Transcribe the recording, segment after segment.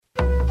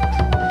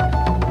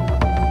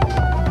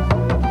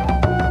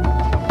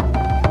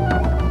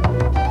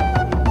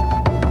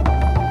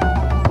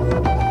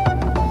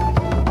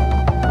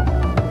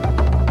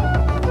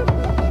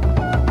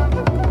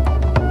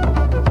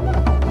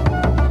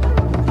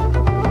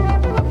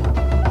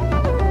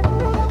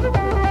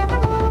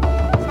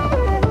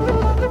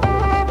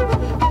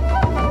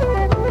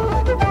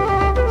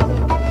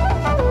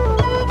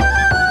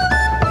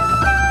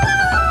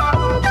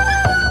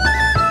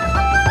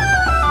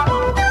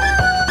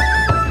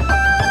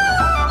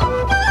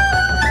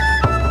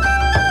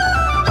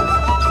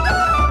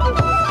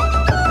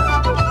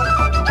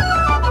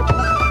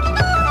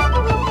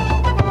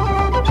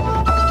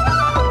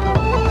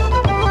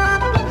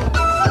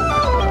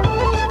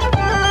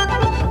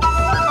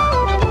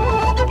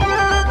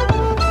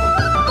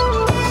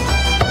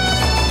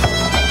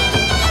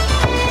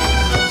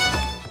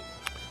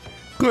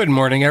Good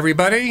morning,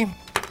 everybody.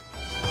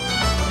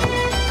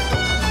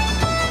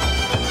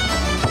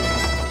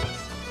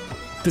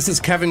 This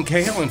is Kevin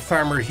Cahill and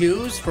Farmer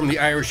Hughes from the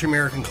Irish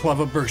American Club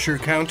of Berkshire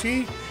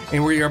County,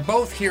 and we are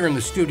both here in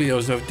the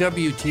studios of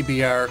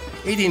WTBR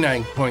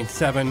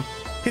 89.7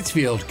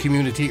 Pittsfield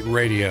Community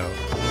Radio.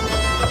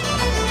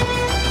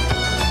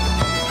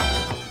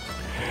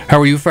 How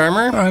are you,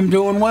 Farmer? I'm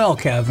doing well,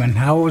 Kevin.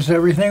 How was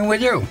everything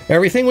with you?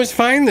 Everything was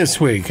fine this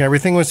week.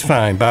 Everything was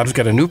fine. Bob's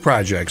got a new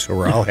project, so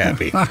we're all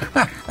happy.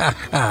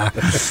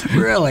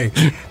 Really?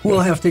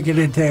 We'll have to get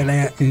into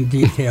that in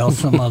detail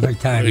some other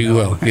time. We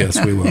will. Yes,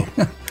 we will.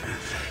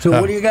 So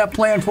what do you got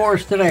planned for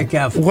us today,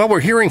 Kevin? Well,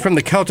 we're hearing from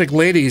the Celtic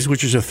Ladies,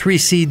 which is a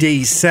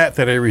 3-CD set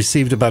that I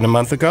received about a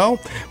month ago.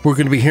 We're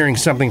going to be hearing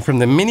something from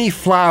the Mini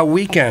Fla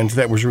Weekend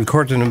that was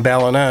recorded in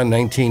Ballina in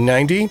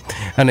 1990,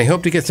 and I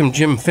hope to get some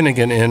Jim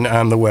Finnegan in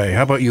on the way.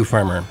 How about you,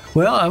 Farmer?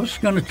 Well, I was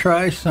going to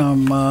try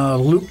some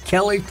Luke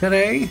Kelly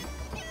today,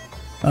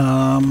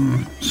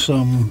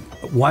 some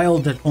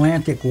Wild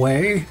Atlantic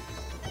Way,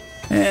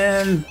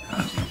 and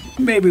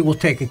maybe we'll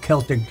take a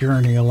Celtic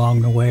journey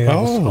along the way.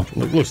 Oh,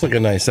 looks like a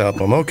nice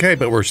album. Okay,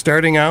 but we're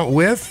starting out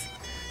with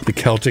the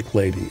Celtic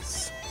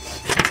Ladies.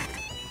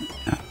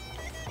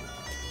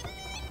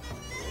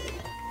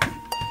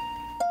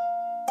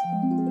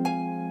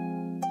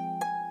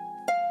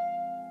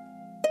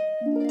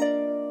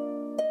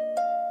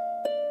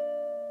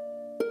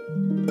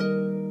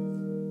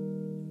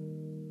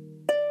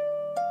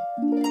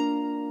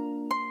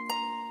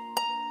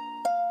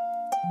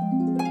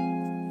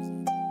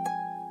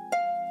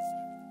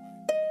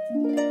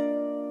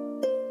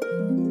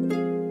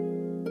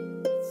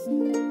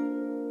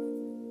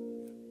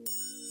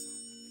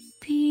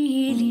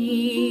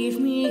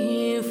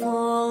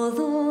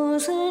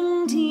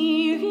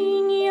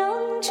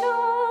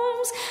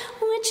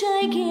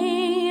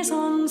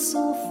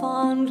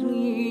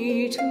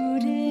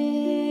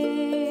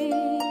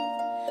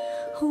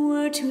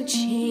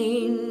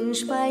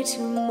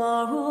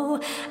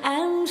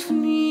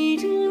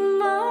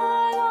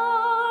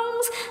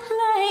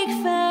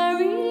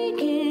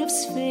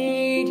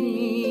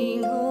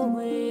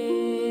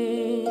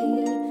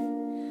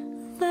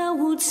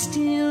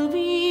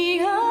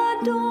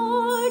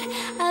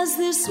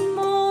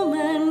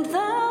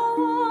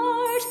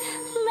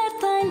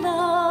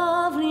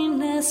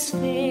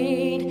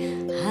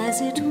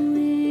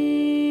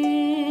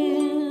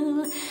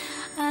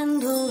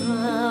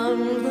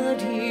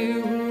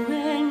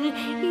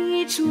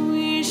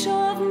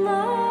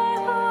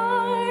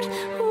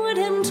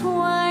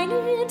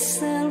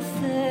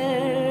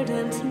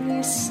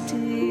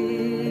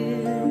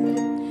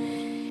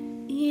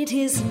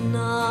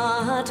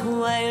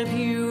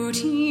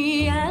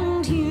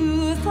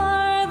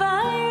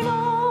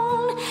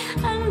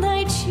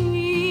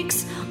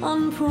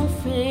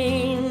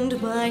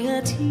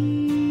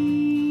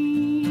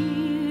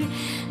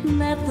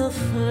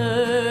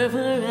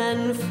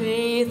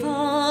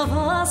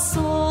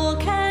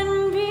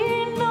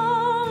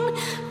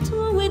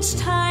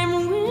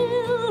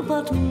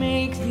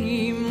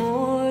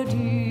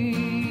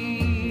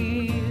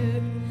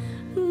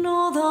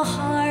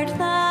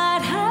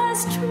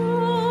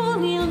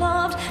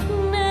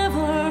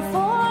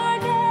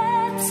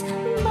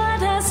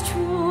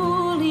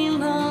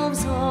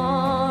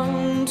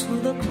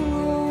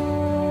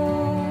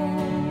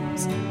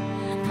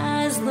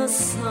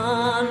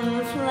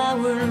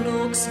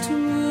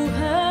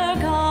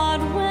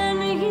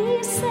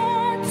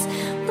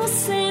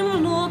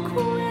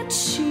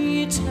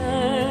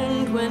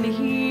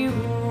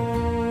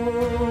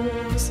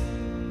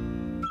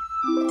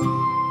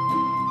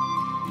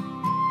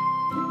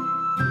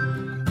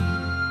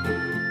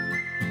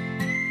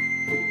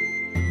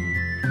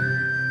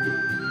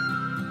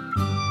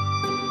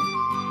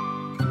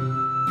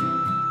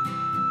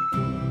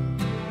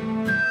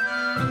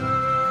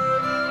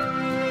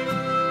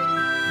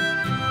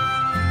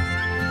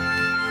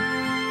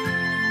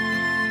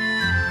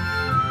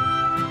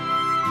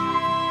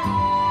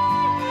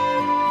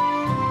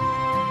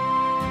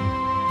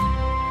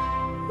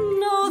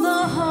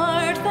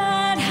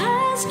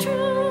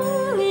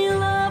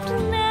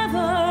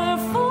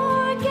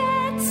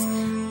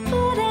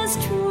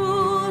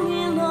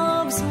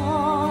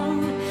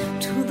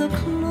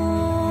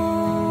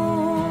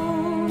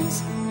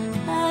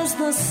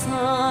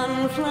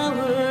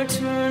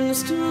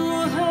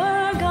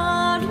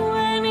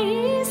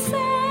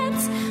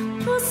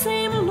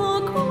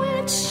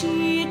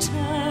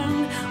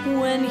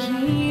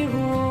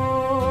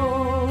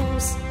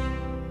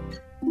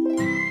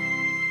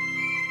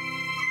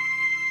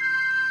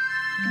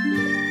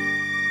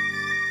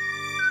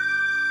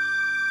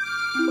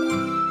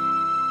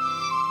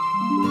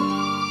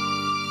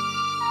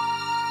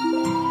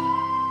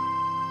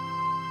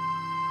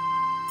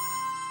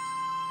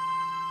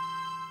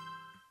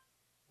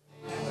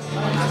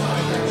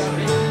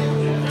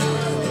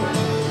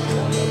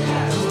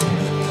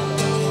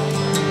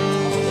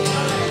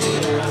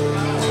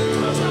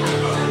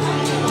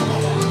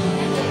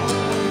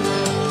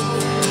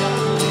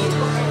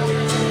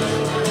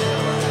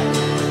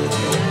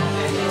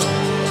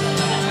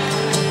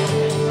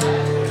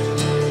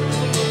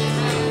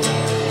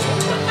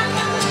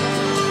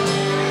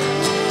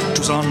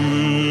 'Twas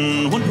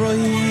on one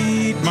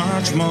bright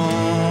March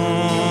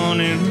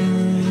morning,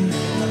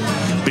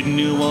 in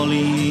New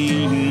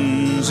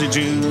Orleans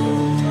adieu,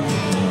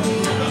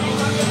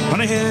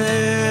 and I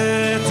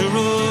hit the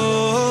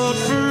road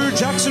for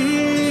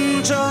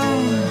Jackson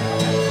Town,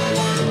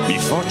 me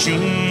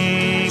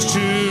fortunes to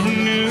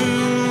renew.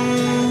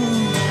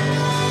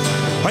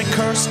 I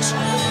cursed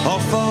all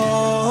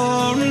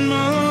foreign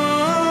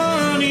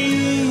monies,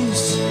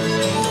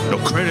 no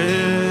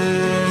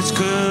credits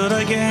could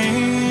I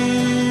gain,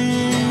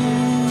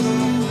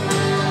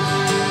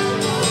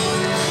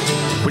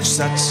 which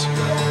set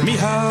me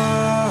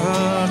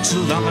heart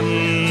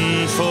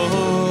longing for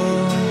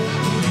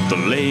the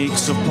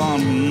lakes of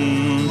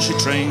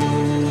Pontchartrain.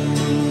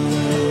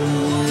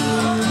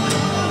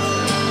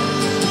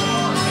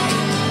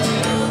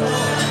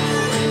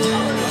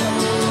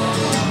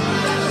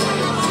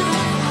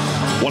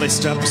 While I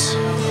stepped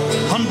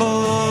on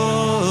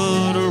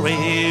board a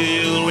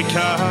railway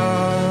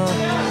car,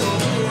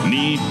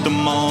 neath the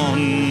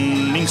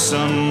morning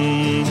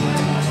sun,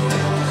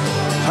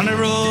 and I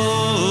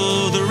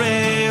rode the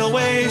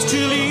railways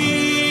till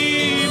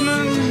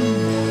evening,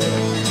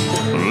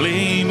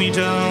 lay me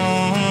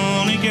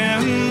down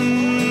again.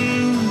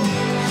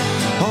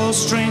 All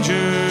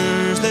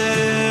strangers,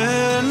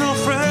 they're no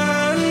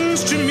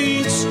friends to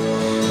meet,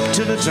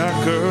 till the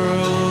dark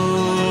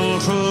girl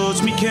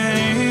towards me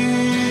came,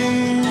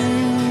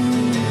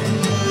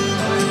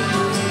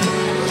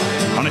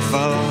 and I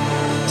fell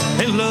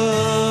in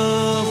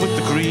love with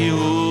the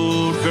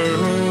Creole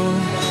girl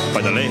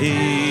by the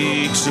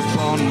lakes of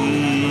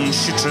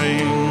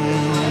Pontchartrain.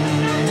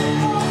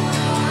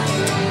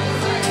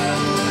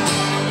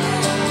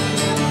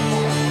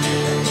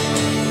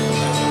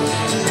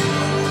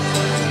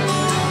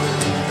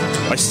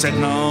 I said,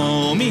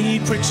 now me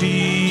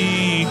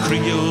pretty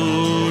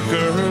Creole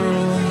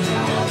girl,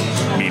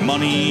 me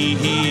money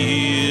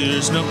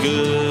here's no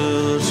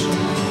good,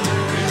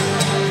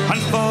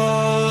 and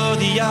for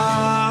the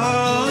alligators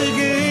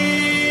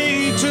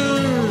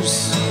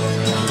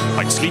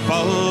I'd sleep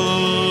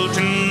out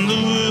in the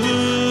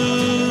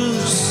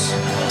woods.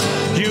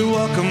 You're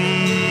welcome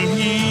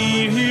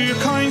here,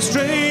 kind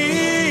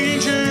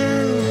stranger,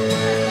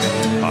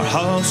 our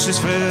house is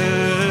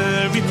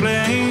very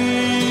plain,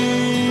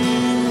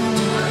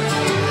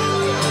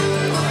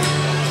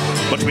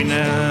 but we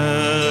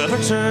never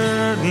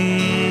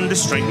turned the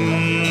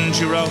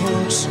stranger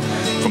out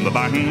from the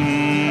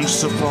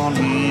banks of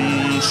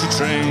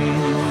Pontchartrain.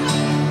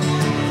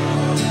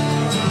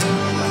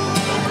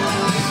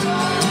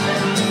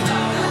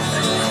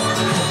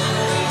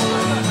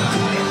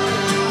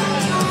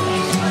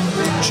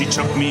 She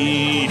took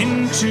me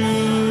into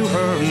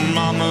her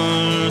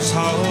mama's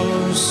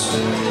house.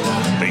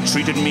 They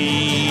treated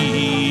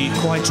me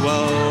quite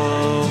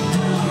well.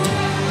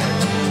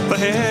 The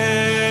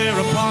hair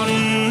upon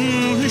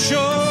her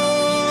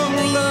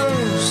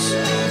shoulders,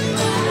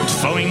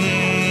 flowing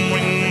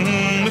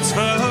ringlets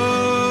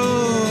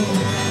fell,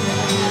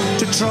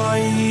 to try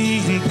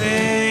and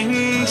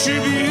paint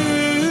your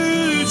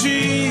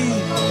beauty,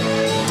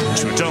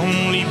 'twould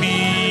only be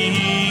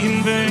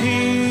in vain.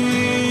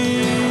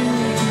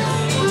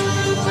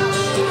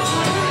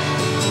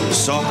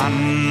 So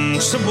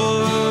handsome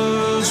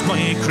was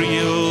my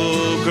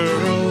Creole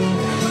girl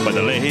by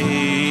the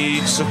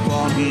lakes of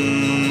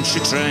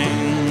Pontchartrain.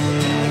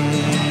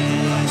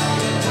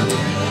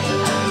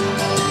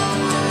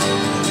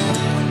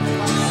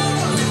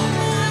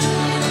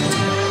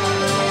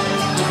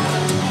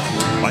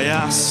 I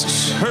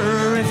asked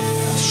her if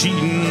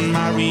she'd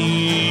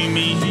marry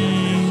me.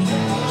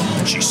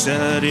 She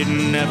said it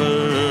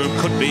never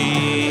could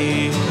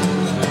be,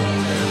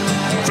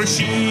 for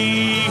she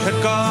had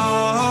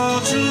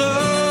got a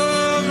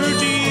lover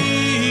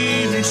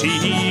dear, and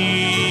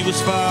he was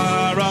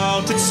far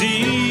out at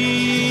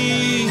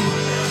sea.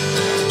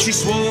 She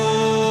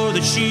swore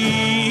that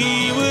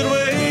she would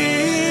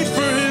wait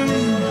for him,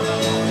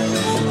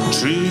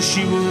 true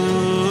she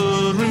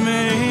would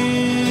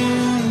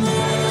remain,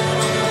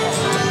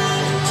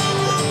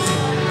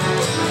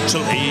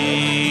 till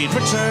he'd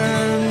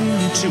return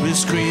to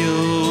his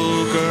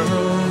Creole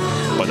girl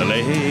by the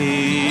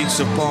lakes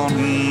of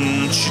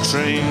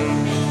Pontchartrain.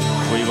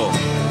 Where you go?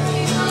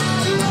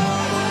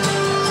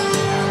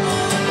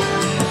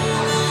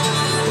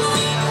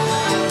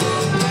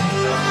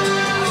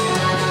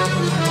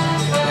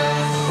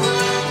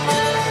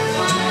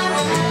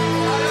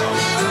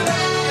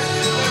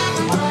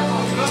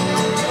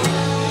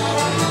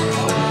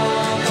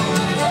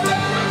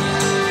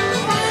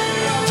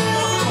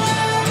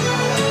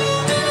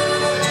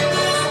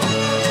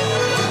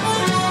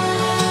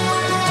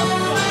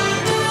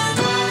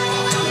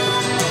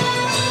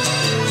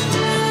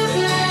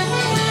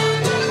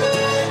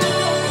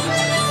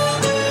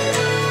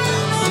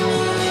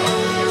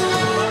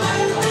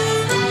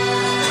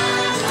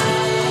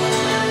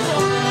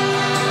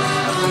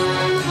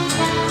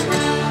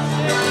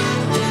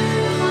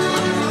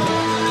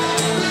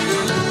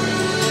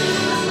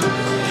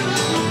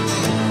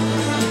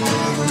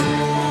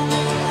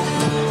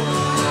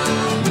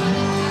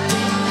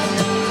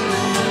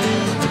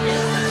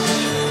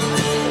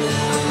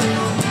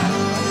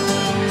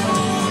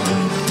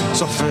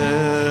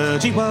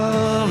 me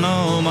well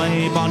now,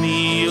 my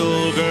bonny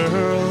old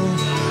girl,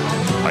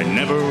 I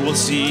never will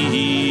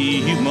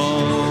see you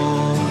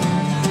more.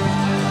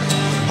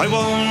 I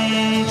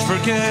won't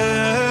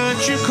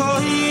forget your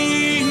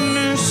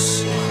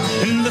kindness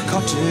in the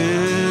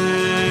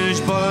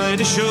cottage by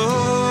the shore,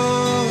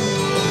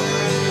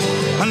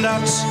 and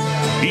at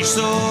each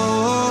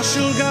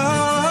social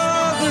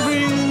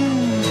gathering,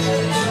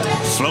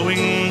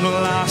 flowing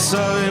glass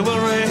I will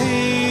raise,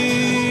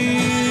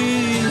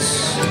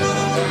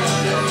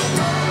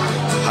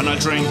 and I'll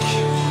drink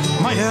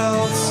my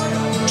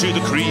health to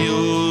the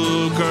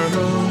Creole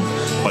girl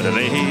by the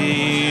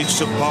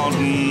lakes of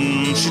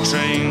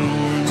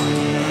Pontchartrain.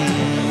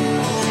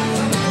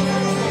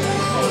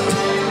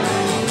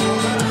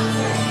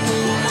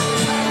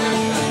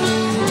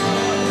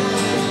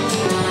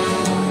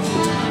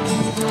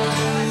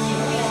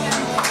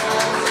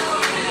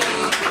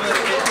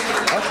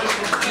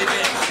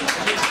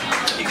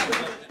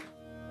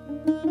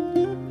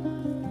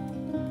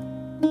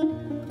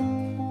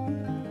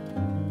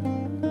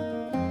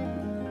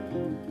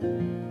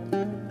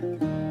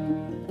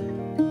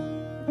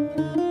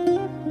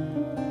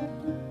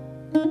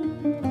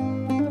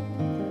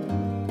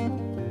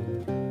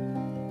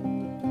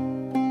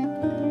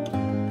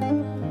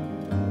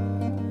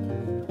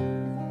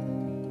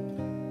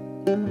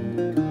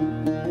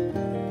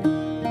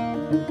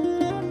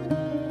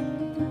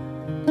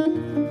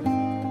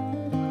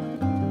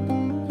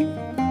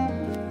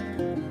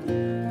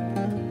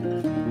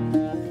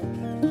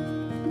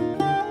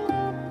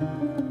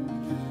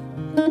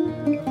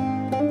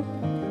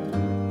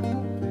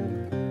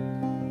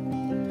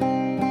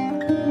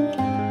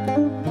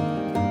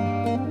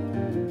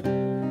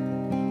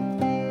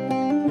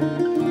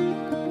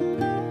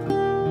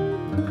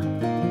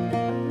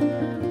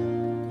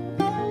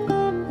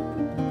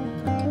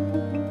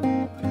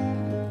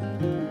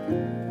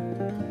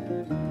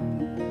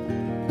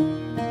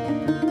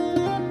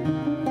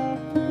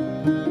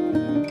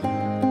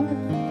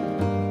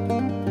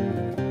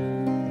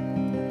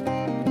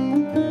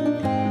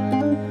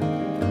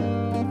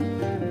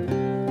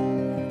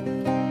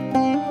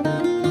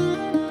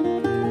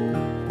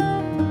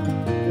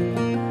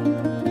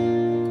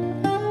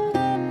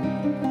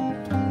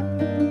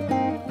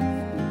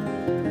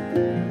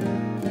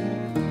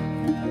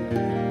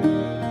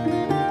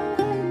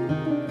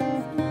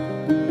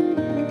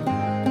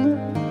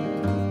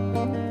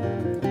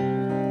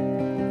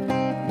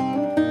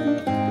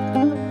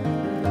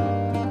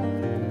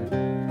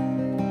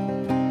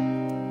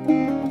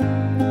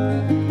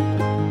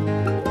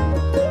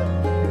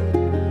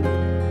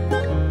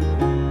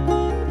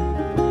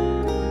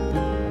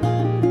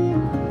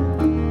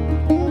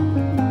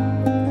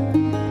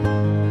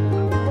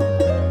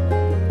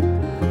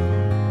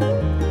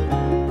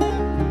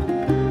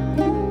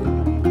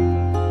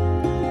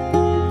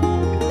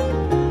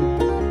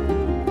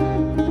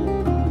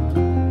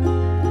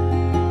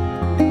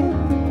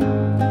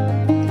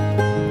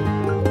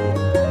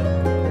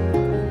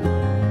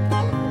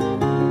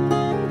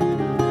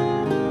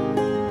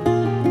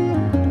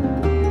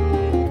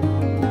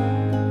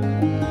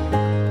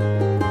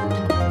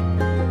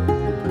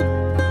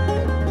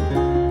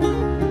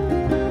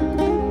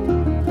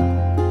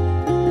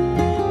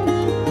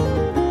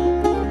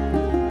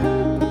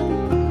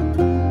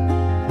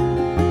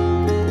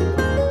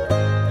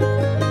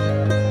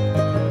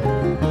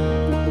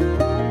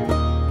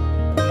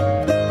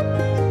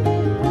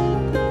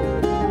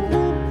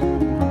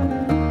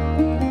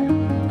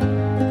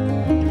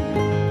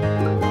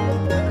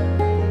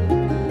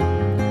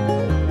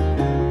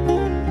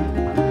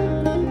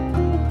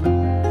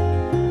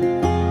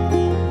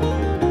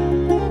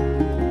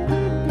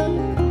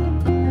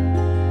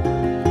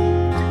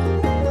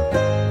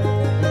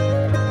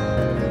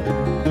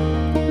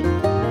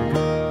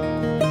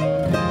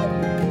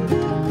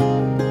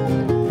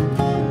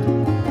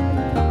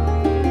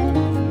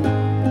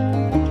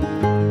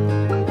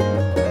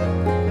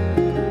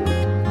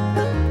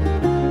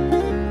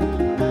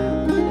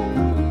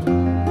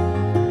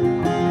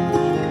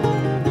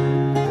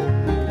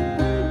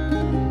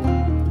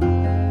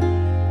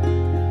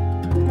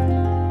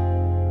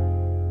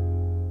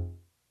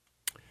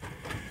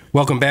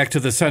 Welcome back to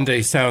the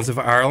Sunday Sounds of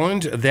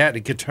Ireland. That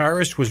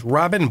guitarist was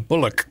Robin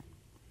Bullock.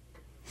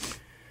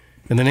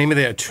 And the name of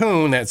that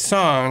tune, that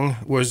song,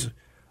 was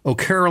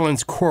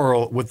O'Carolyn's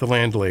Quarrel with the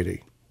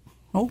Landlady.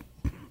 Oh,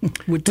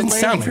 it didn't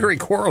sound very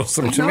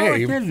quarrelsome to me. No,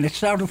 it didn't. It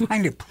sounded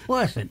kind of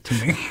pleasant to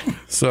me.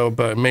 So,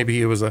 but maybe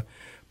he was a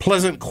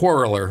pleasant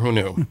quarreler. Who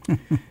knew?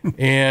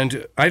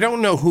 And I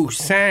don't know who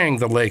sang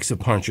The Lakes of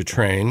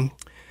Pontchartrain,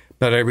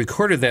 but I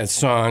recorded that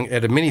song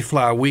at a Mini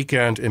Flower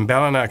weekend in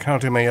Ballina,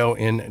 County Mayo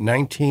in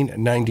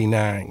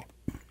 1999.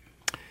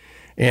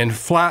 And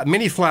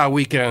Mini Flower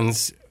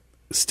weekends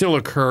still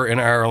occur in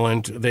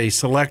Ireland. They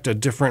select a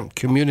different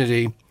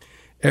community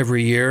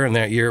every year, and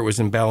that year it was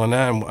in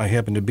Ballina, and I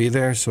happened to be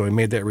there, so I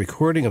made that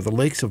recording of The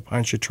Lakes of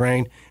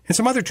Pontchartrain and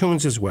some other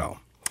tunes as well.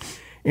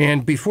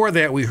 And before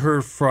that, we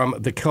heard from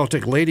the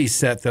Celtic Ladies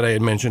set that I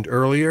had mentioned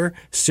earlier.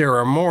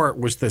 Sarah Moore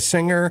was the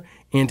singer,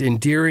 and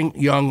Endearing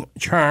Young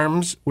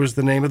Charms was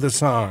the name of the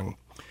song.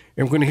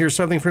 And we're going to hear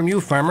something from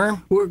you,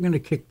 Farmer. We're going to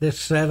kick this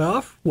set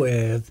off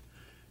with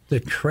The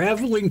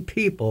Traveling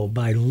People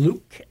by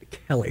Luke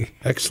Kelly.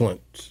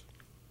 Excellent.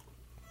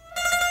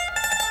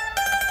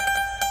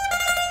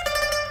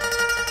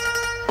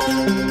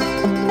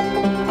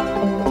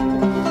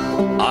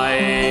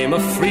 I'm a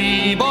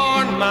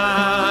freeborn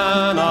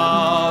man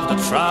of the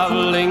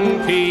traveling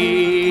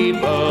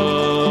people,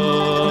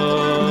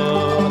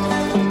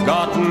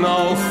 got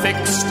no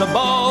fixed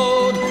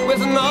abode with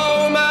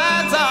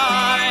nomads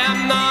I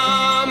am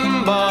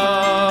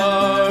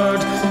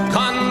numbered.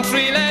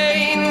 Country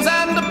lanes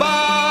and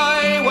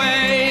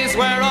byways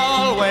were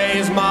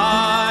always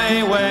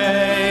my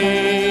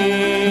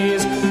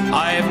ways.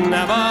 I've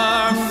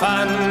never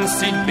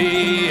fancied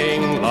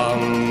being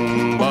lumbered.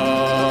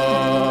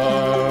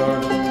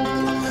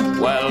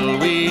 Well,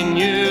 we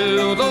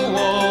knew the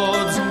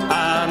woods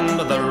and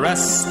the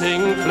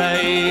resting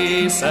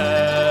places,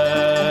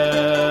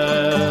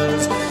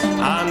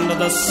 and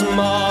the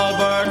small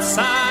birds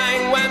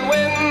sang when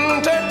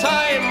winter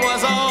time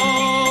was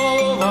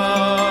over.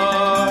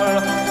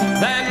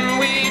 Then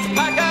we'd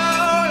pack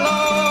our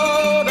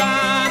load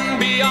and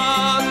be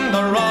on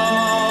the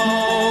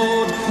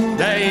road.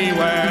 They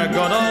were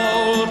good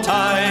old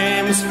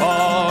times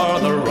for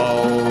the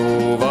rover.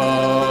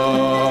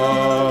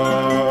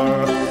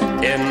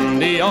 In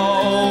the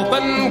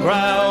open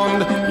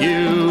ground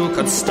you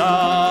could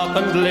stop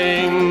and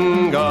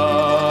linger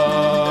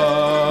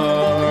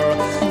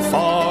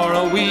for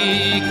a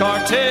week or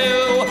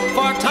two,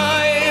 for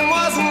time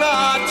was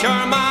not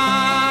your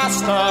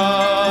master.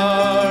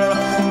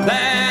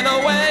 Then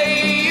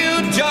away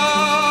you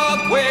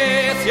jog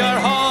with your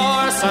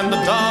horse and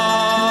the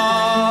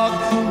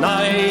dog,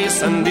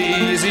 nice and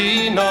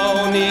easy,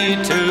 no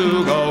need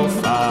to go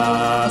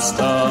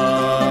faster.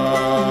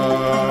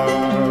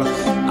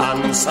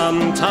 And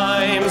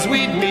sometimes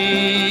we'd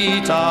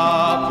meet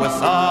up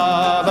with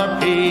other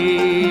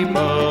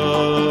people,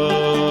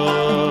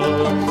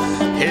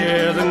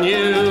 hear the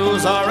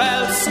news or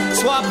else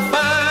swap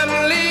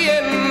family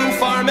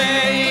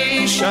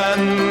information.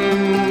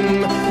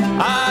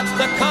 At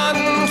the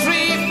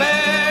country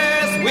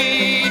fairs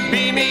we'd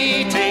be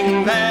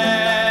meeting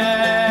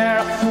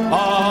there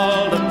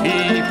all the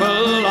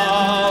people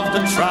of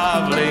the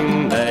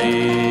travelling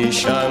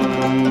nation.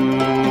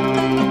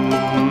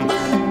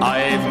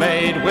 I've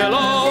made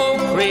willow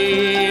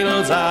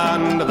creels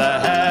and the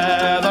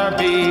heather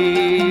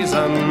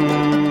besoms,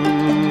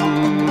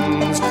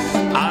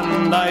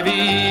 and I've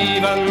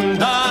even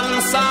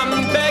done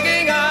some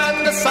begging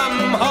and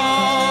some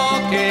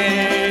hawking,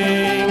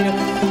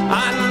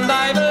 and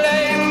I've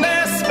lain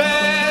there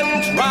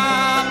spent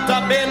wrapped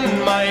up in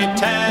my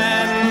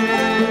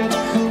tent,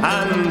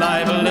 and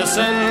I've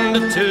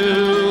listened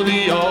to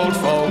the old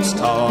folks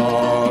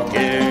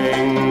talking.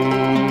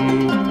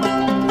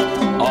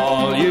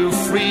 All you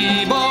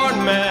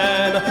freeborn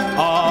men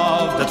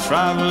of the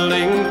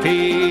travelling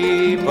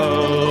people,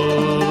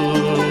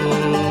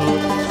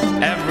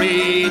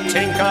 every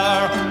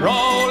tinker,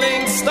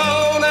 rolling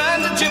stone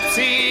and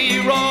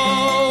gypsy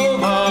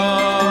rover,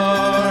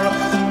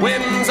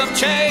 winds of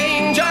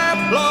change are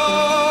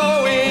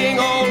blowing,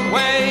 old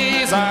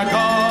ways are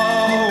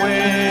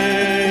going.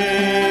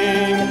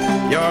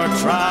 Your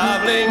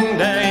travelling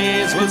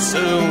days will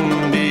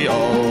soon be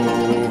over.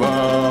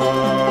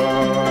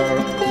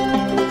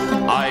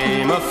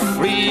 I'm a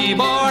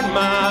freeborn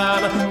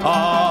man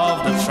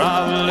of the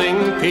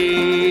travelling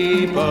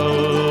people,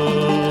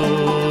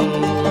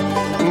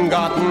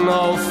 got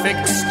no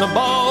fixed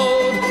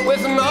abode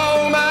with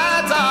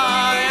nomads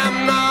I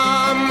am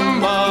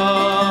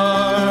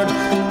numbered.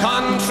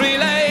 Country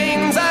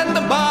lanes and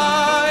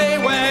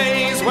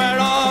byways were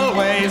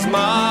always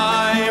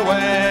my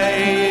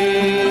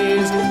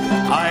ways.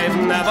 I've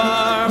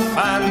never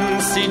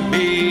fancied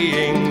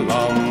being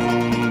lumbered.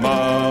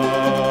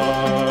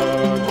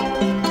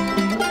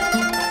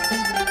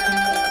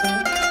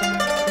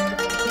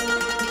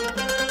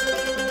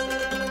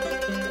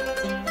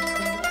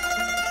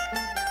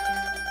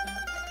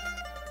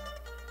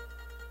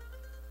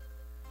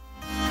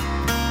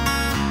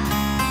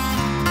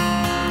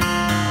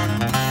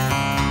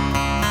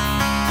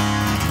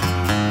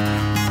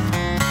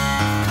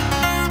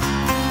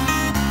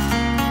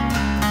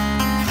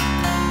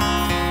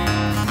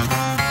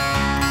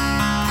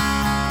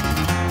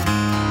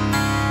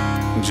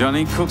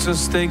 Johnny cooks a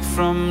steak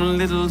from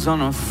Lidl's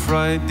on a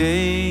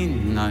Friday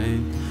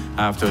night,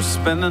 after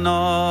spending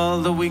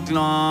all the week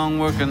long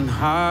working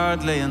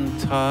hard laying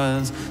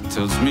tiles.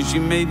 Tells me she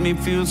made me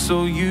feel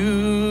so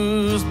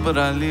used, but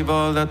I leave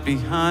all that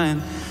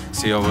behind.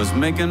 See, I was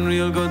making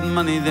real good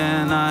money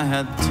then. I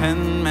had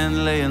 10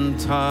 men laying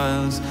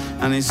tiles,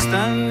 and he's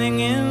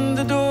standing in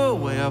the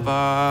doorway of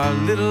our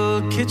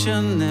little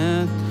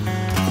kitchenette,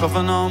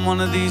 puffing on one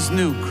of these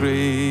new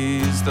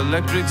crazed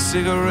electric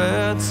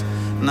cigarettes.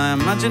 And I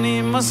imagine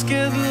he must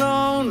get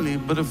lonely,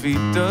 but if he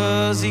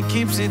does, he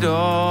keeps it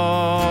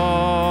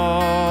all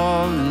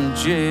in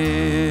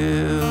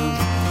jail.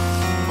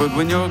 But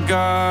when you're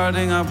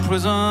guarding a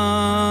prison,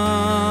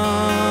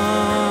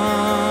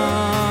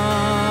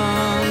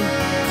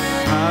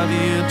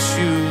 you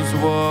choose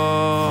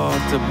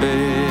Water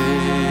Bay.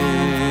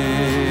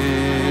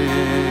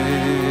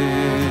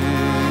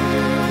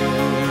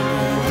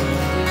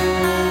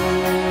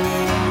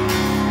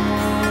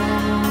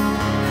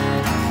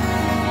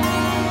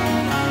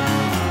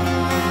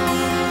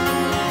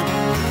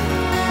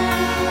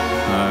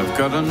 I've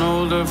got an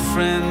older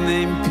friend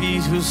named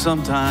Pete who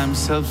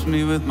sometimes helps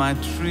me with my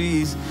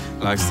trees.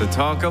 Likes to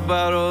talk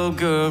about old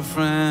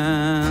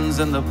girlfriends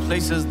and the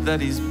places that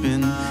he's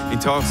been. He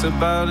talks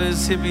about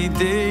his hippie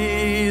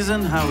days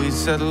and how he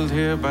settled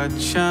here by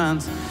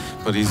chance.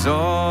 But he's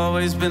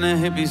always been a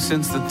hippie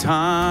since the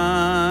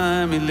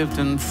time he lived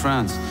in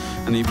France.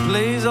 And he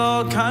plays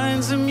all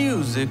kinds of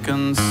music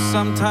and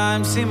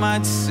sometimes he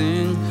might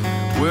sing.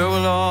 Where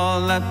will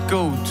all that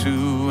go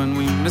to? And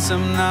we miss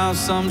him now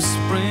some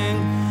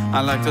spring. I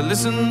like to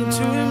listen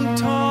to him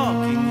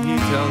talking. He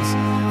tells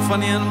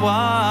funny and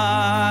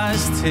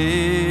wise tales.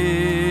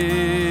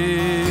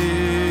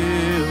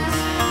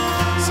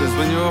 Says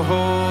when you're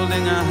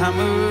holding a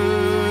hammer,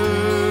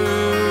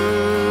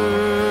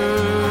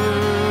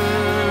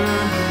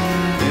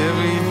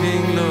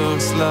 everything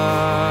looks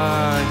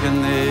like a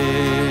nail.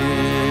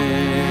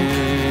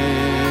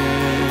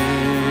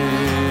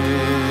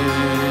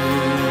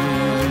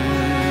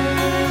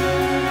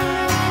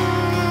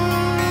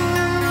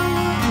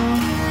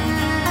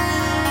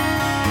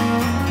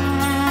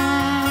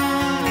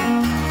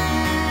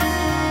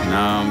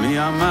 Now me,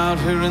 I'm out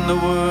here in the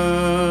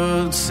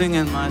world,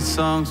 singing my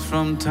songs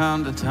from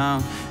town to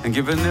town, and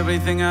giving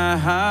everything I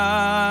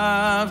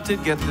have to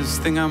get this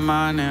thing of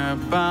mine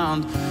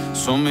airbound.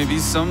 So maybe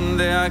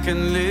someday I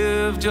can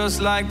live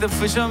just like the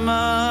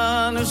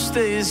fisherman who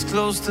stays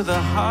close to the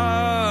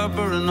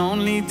harbor and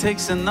only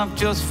takes enough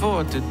just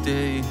for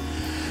today.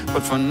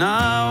 But for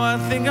now I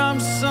think I'm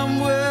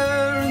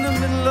somewhere in the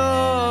middle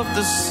of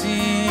the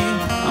sea.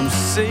 I'm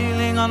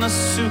sailing on a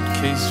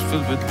suitcase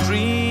filled with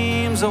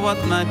dreams of what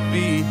might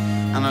be,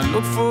 and I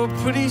look for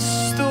pretty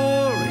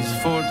stories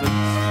for to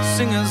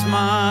sing as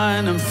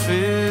mine and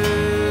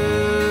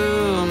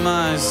fill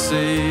my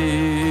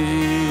sails.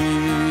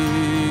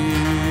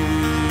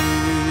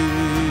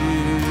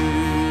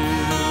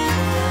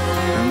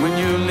 And when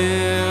you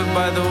live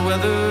by the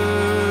weather,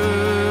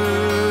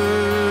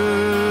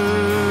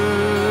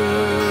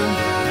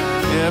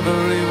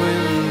 every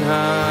wind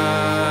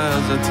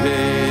has a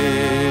tale.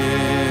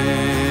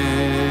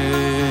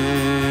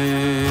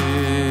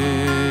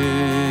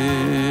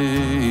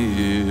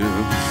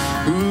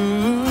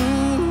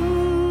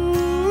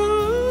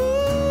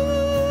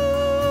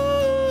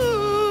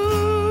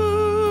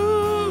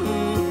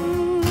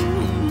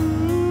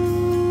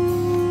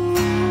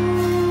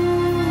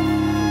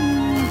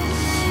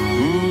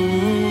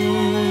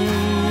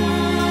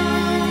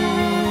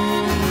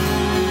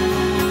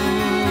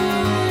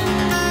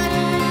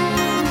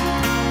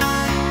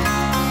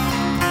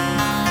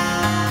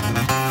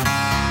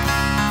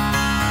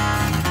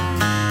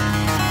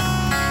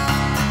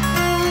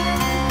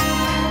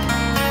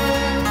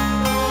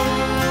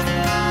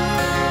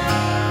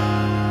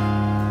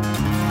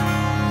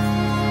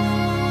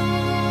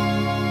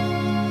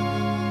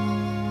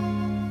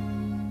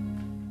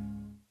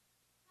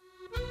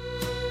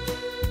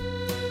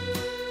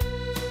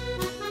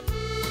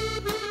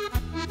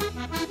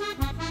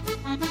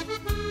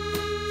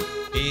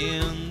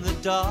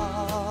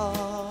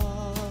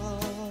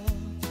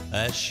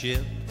 A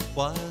ship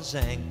was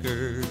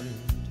anchored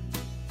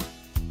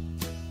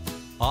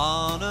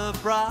on a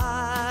bright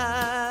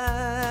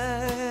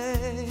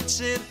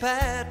St.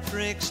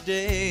 Patrick's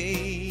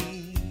Day.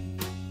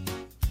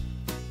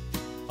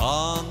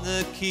 On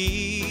the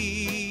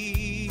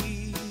quay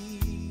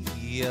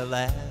a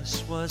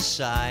lass was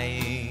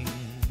sighing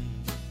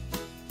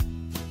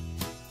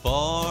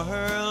for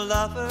her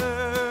lover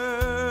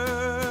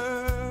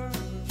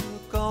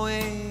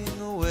going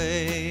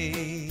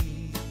away.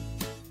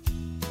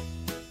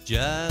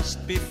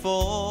 Just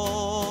before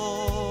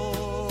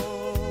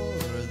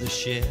the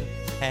ship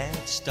had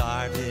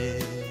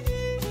started,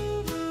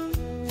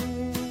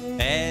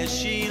 as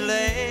she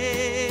laid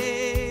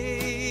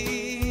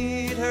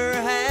her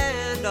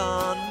hand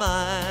on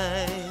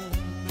mine,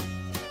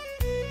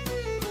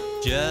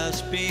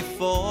 just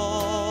before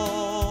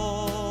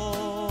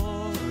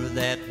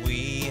that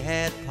we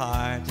had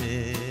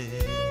parted,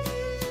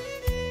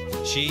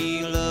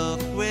 she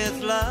looked with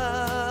loving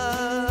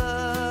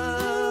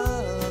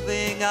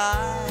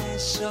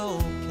eyes so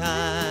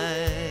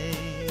kind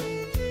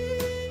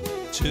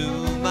to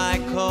my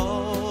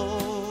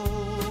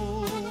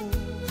coat.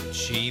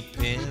 She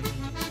pinned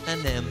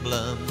an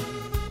emblem,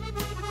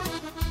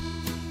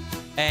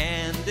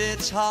 and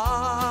its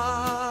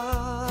heart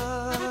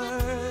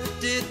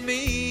did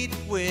meet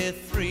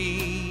with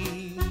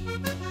three,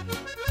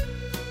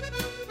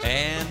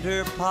 and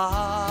her parting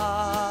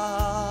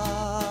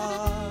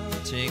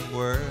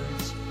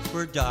words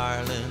were,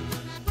 darling,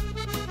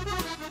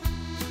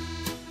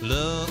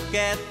 look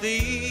at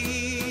these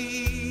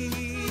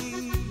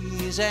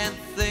and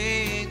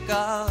think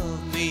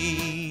of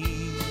me.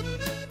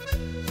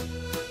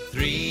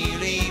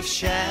 Three-leaf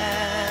shadows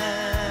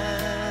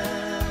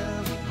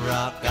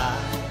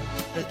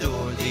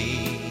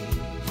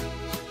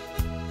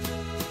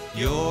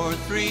Your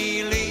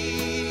 3 leaves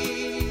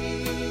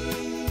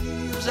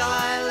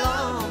I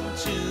long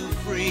to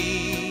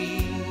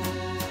free.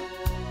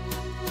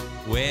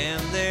 When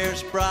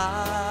there's brighter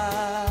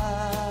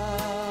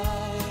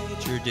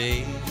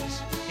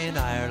days in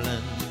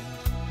Ireland,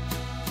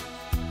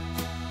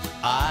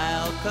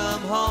 I'll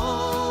come home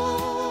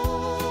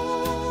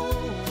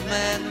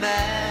and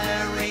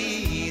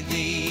marry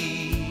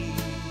thee.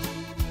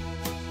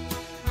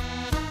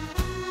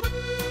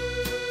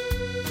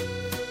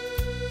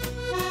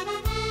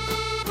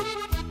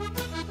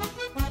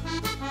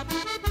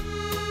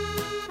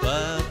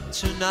 But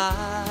tonight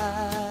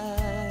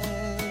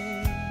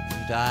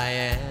I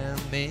am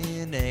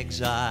in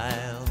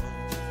exile,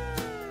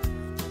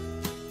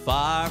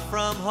 far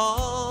from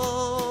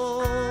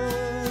home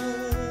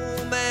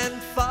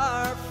and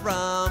far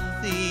from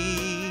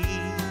thee.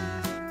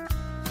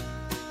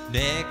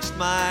 Next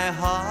my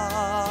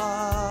heart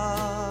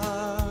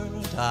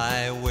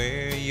I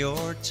wear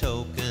your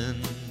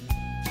token.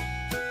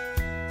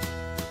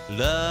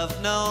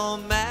 Love no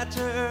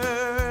matter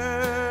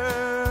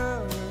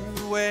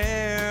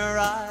where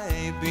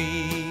I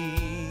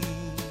be.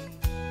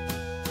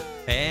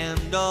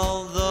 And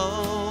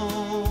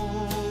although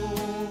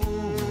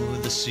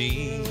the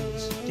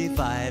seas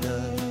divide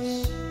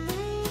us,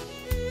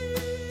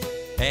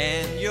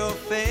 and your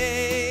face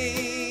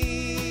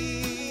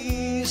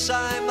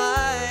I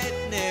might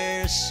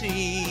ne'er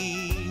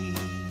see,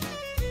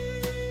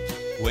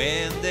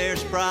 when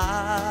there's brighter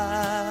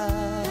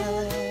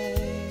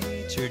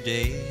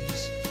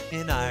days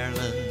in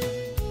Ireland,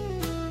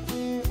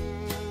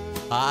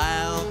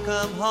 I'll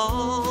come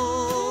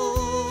home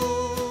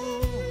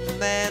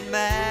and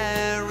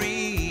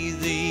marry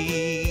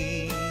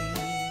thee.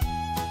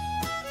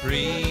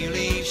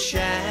 Freely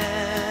shamrock,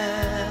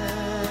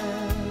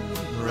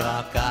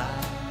 I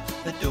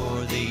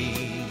adore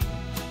thee.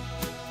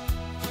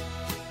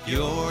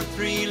 Your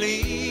 3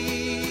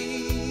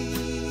 leaves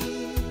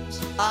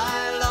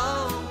I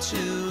long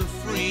to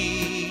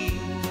free.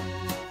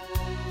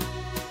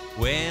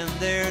 When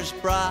there's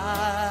brighter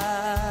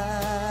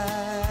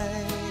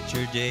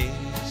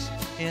days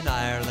in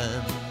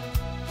Ireland,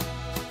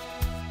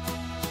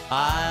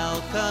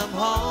 I'll come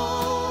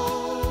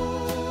home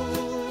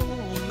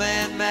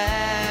and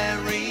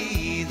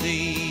marry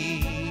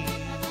thee.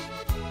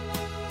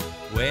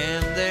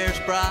 When there's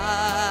brighter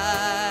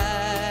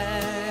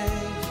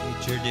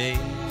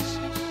days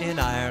in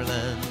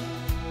Ireland,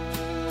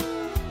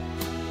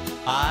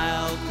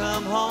 I'll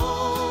come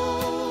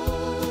home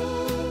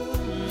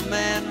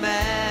and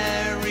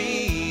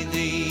marry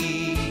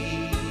thee.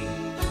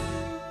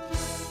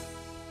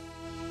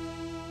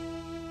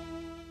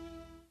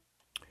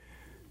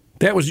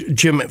 That was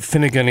Jim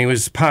Finnegan. He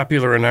was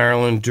popular in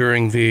Ireland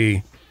during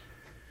the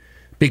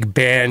big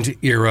band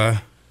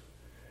era,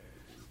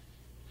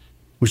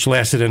 which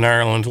lasted in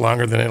Ireland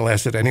longer than it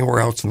lasted anywhere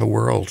else in the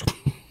world.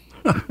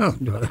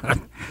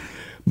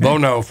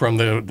 Bono from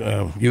the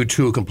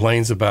U2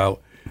 complains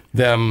about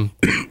them,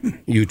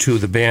 U2,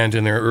 the band,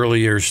 in their early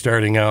years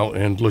starting out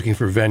and looking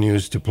for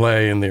venues to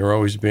play, and they were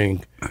always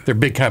their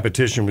big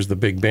competition was the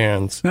big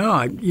bands.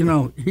 No,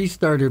 he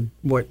started,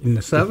 in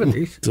the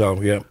 70s?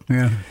 So, yeah.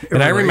 Yeah.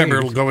 And I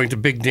remember going to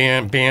big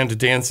band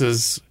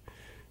dances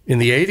in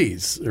the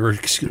 80s, or,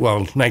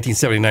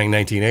 1979,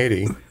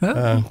 1980.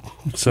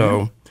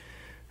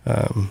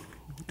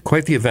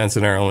 Quite the events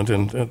in Ireland,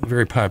 and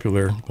very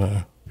popular.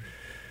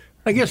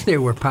 I guess they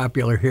were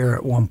popular here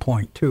at one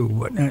point, too,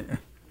 but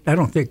I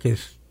don't think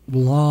as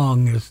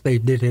long as they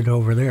did it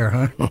over there,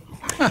 huh?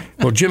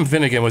 Well, Jim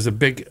Finnegan was a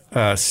big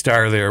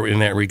star there in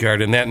that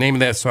regard, and that name of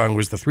that song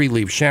was The 3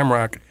 Leaf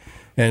Shamrock,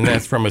 and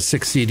that's from a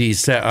 6 CD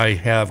set I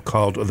have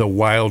called The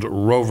Wild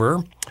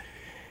Rover.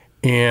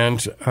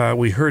 And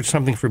we heard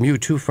something from you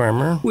too,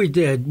 Farmer. We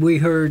did. We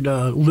heard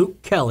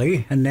Luke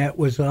Kelly, and that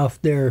was off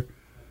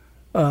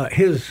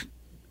his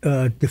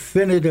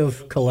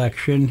definitive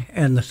collection,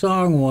 and the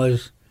song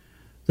was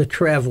The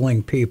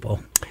Traveling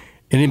People.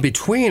 And in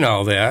between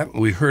all that,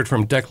 we heard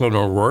from Declan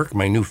O'Rourke,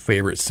 my new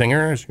favorite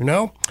singer, as you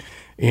know.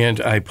 And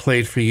I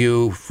played for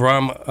you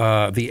from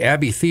the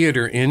Abbey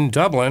Theatre in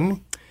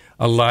Dublin,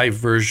 a live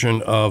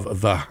version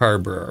of The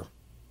Harbour.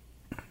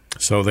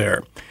 So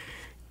there.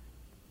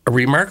 A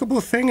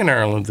remarkable thing in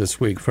Ireland this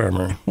week,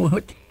 Farmer.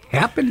 What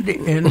happened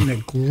in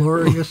the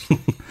glorious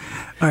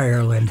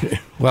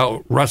Ireland?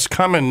 Well,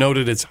 Roscommon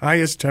noted its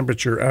highest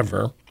temperature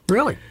ever.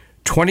 Really?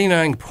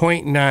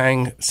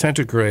 29.9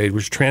 centigrade,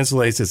 which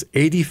translates as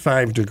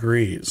 85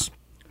 degrees,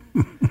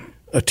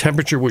 a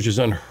temperature which is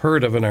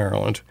unheard of in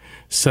Ireland.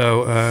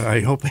 So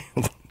I hope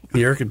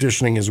the air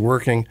conditioning is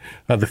working.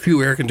 The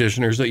few air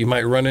conditioners that you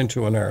might run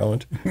into in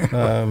Ireland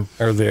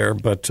are there.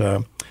 But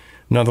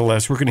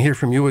nonetheless, we're going to hear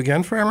from you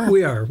again, Farmer?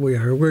 We are.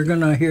 We're going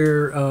to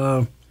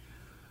hear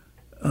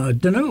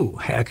Danu,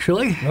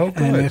 actually. Oh,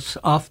 good. And it's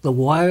Off the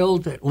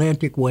Wild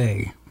Atlantic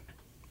Way.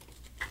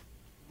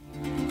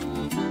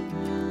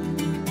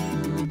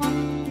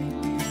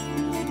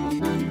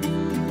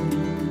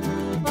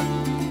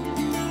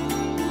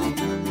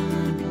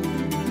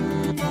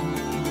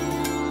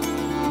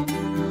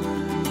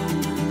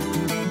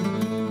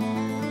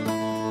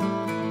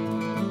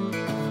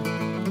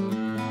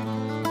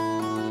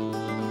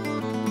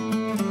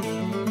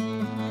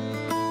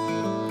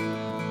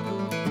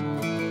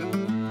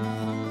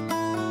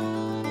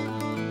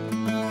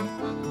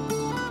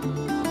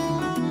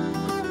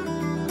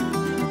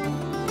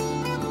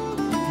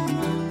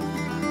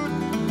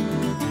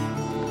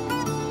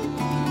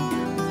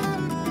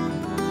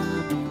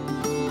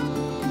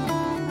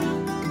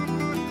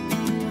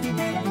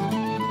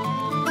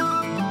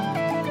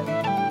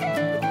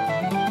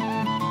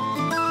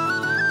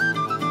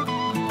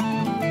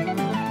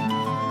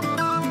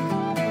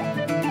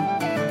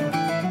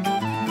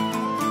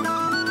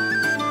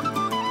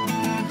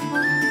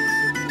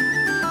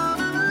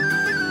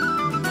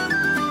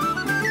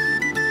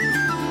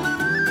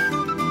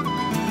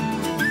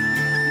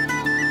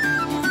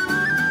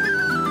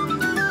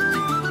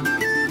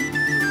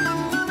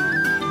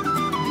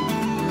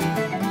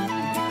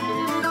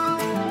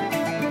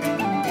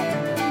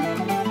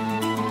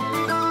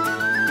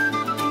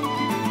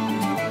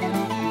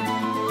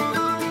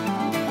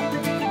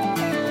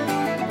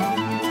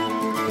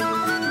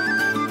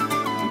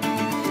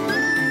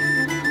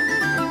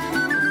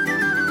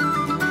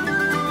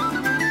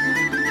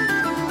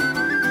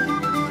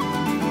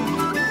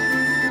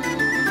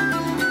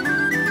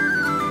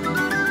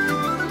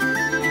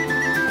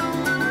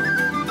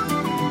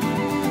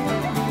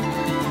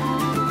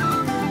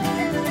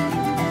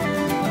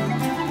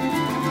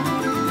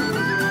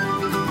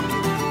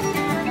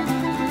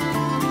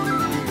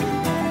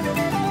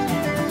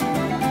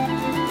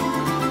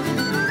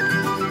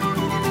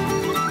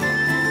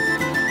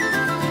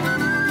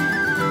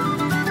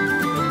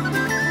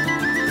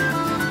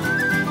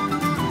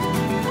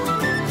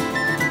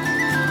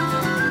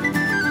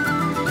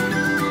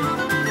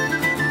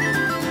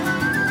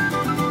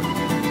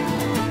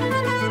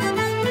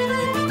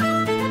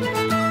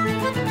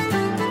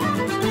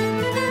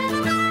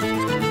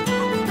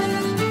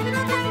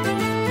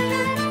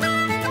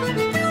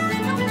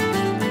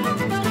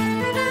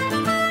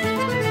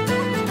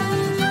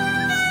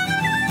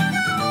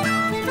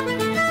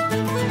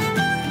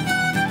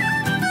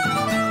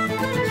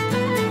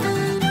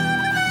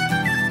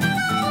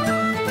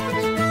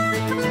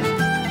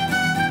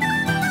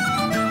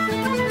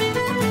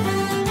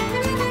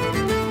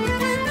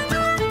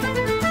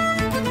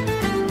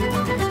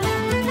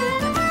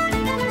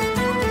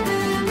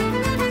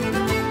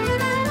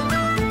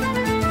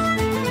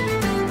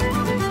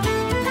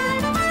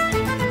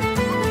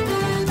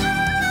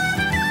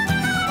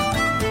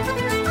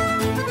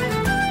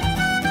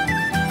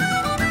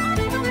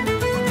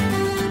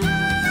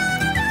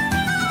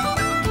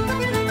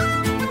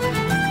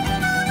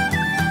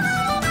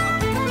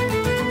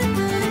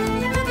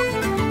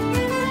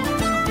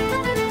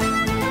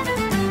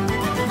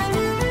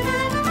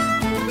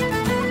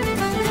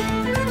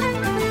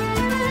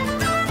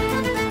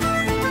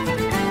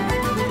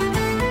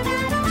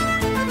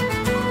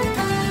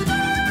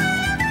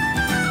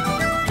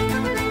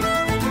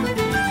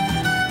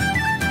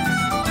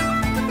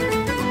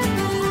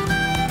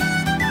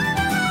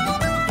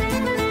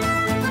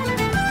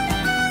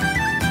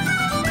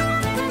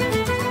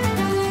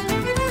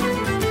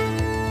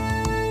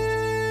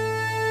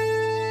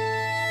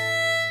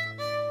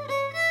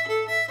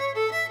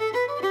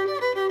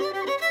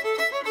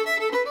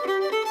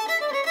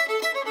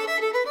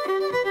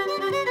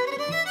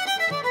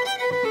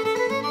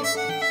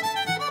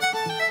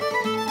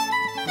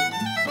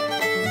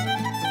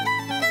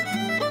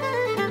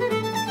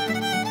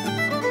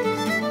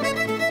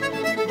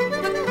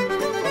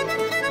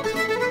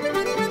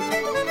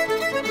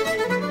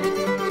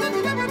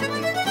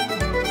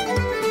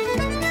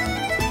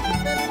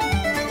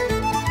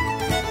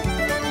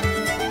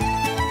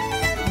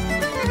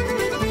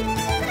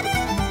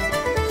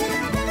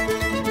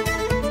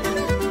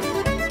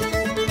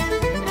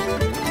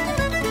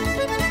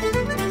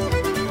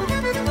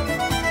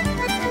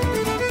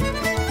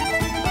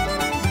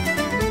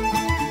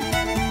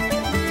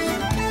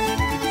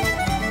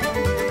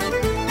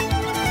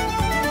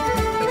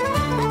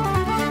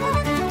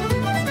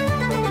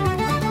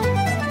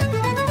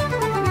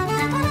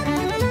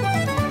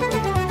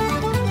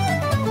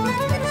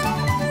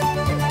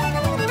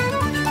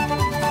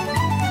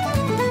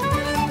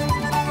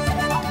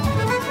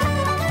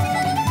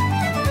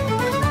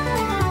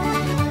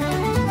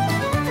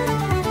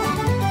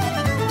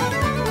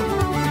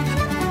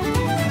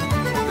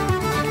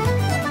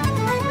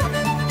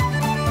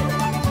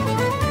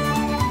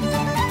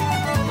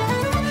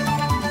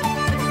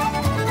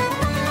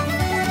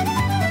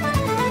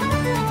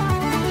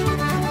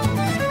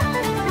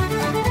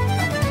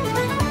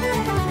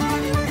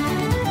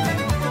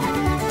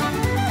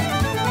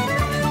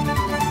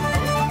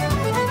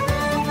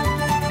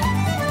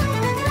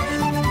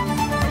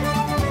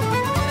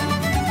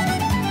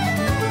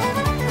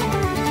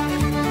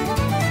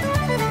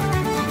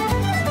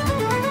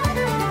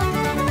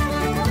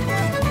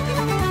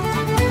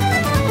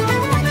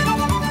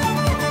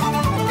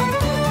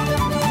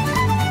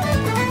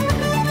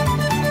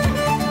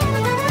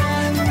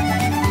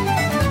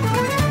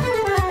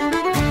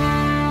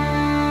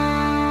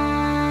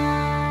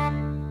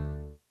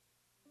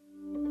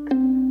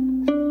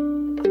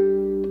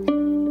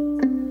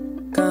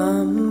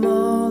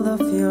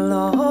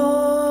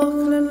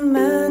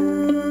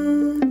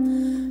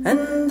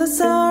 and the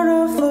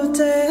sorrowful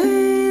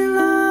tale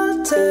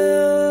I'll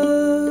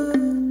tell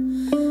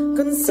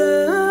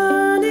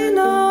concerning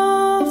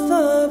of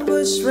the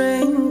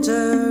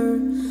bushranger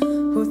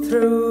who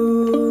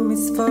through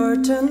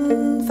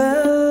misfortune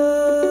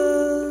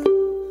fell.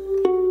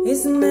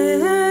 His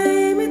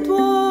name it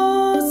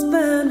was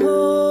Ben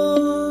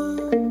Hall,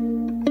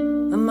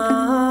 a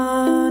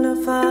man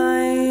of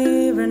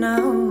high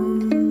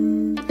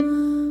renown,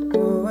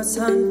 who was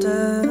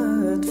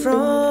hunted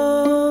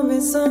from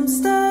his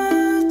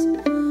homestead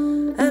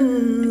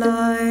and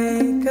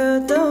like a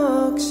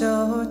dog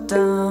shot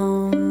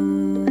down.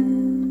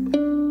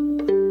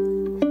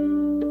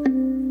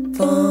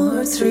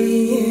 For 3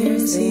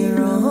 years he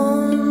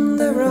roamed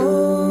the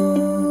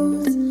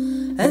roads,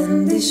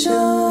 and he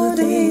showed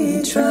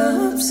each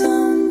trap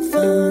some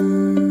fun.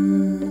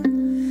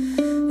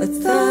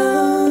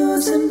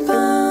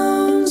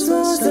 £1,000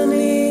 was the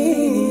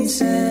he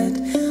said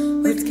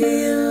with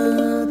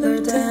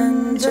Gilbert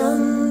and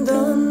John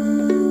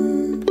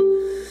Donne,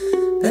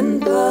 then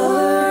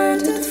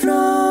parted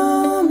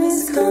from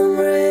his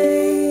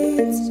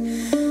comrades.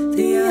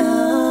 The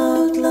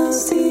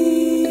outlaws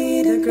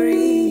he'd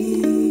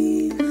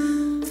agree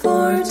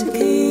for to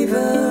give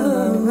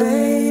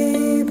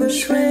away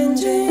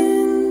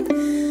bushranging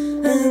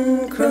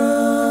and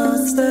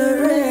cross the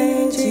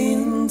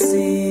raging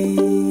sea.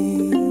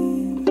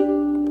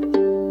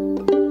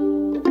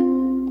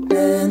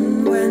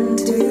 Then went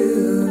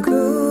to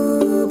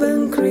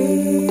Gooban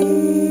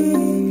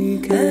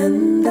Creek,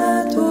 and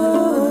that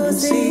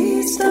was he.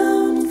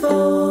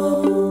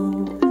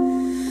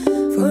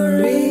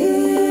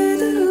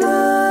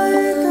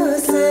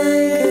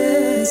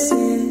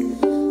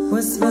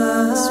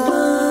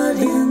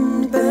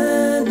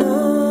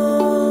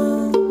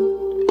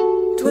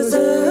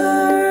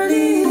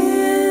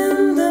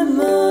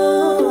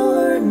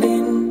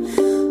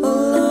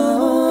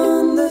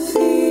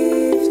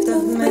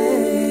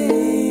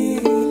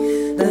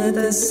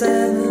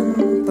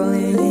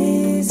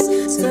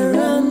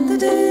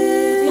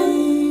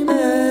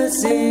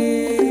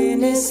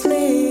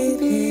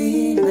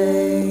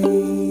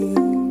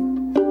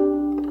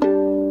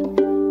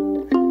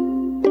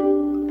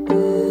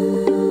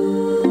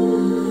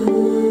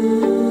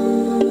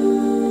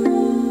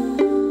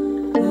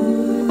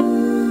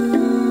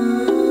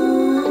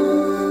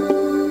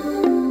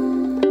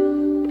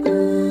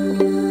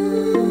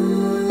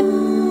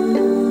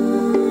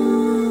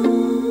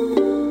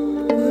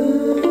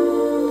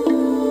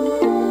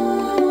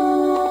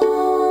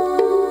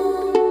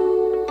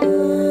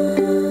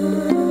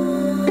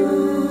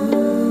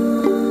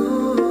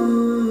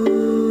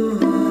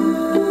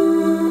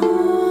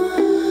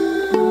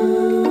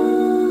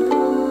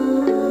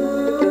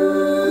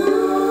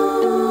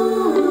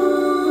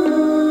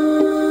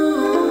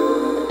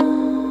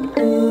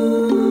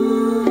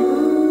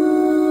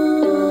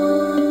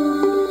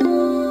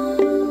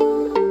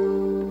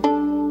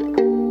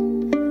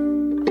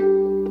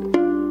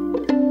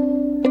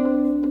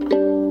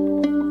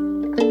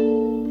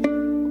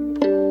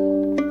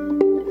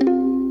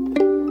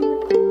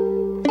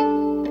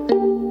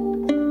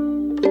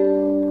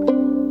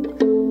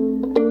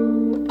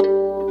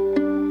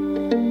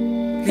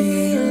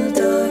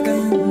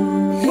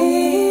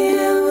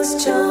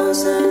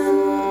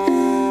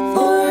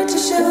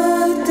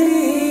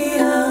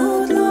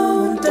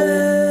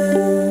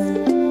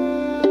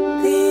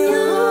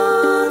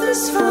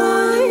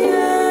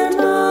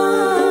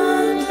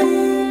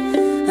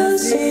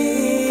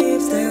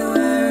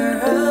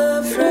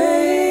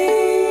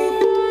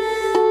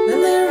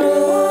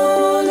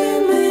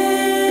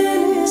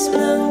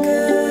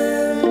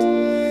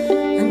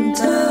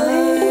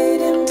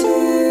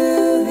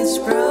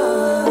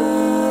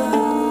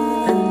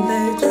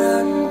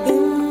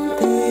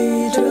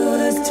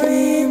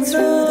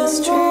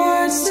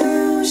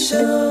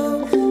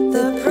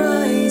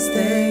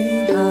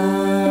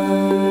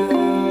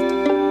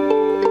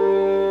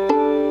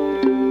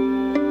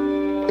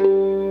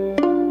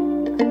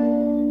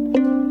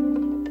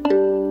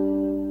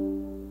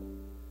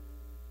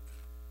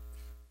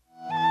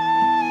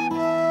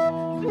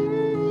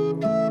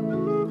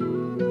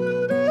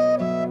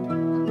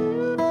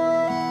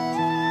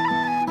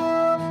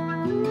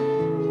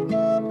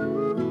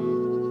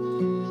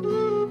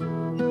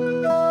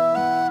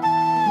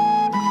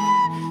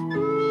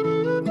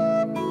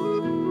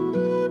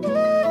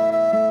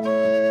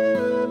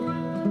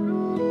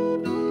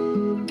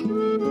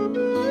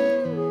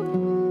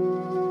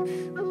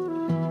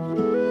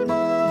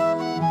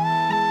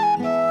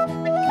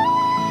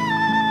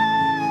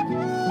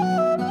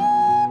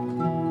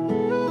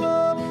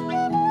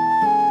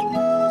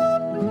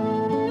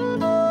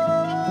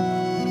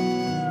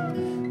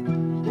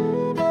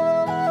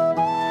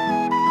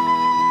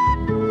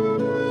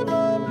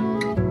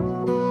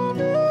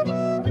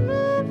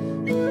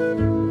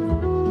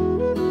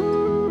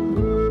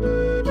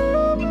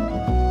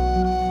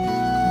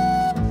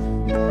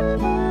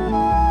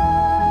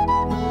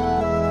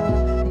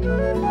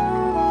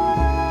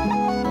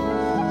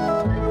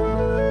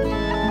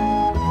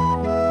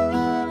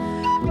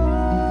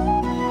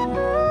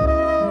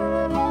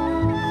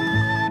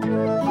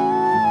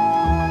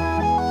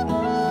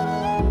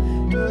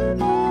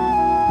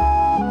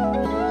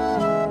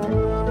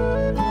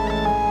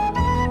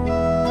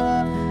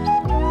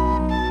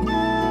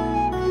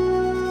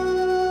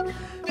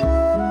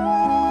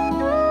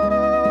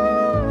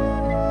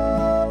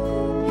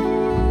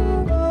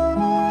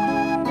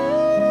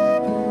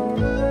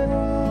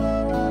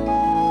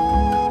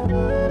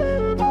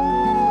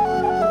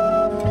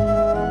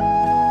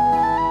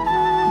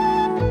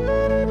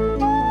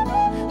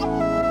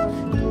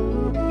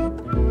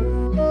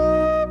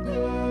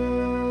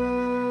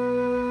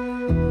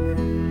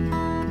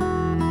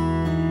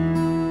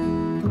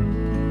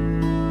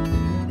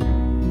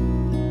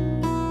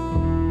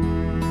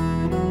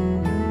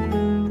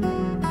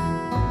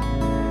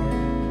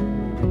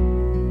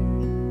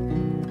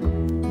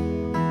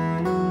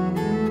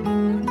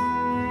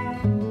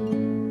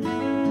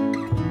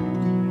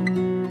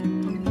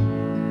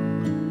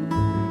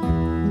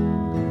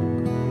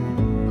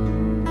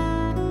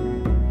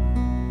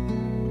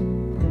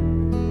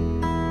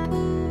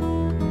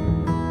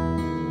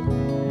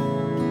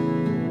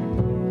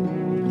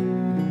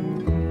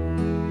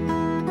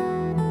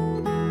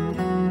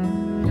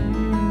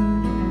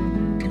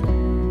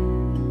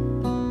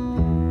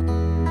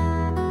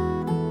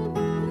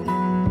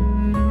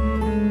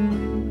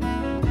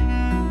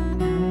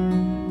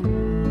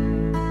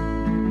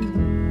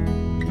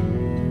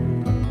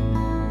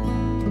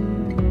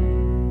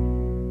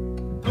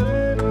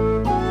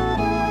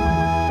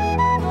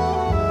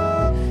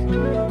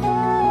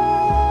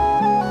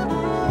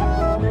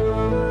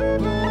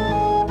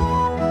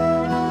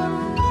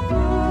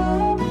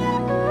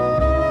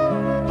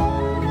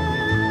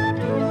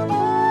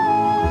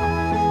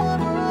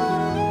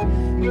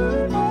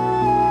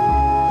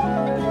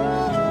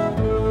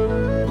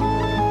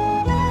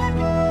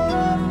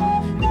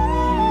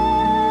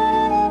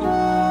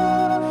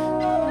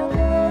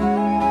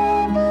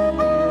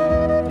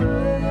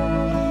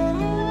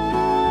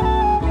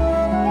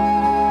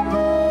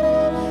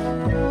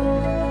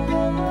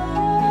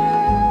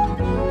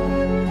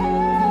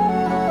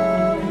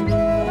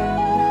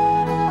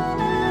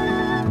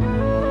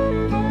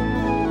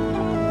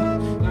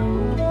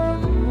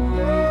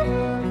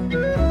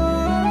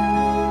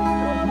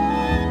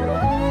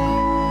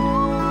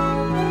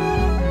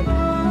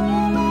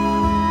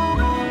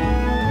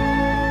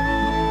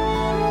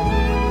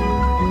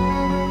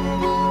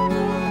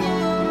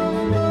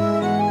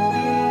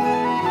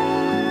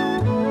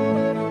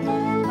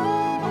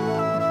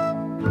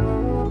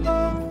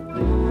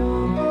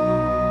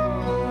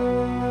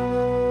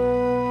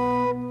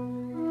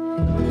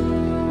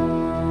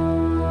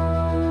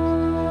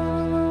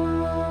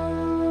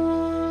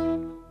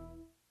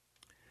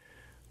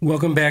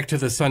 Welcome back to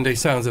the Sunday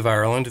Sounds of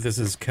Ireland. This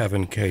is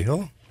Kevin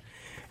Cahill.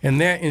 And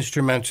that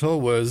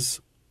instrumental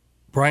was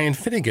Brian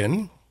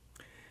Finnegan.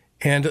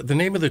 And the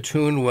name of the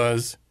tune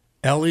was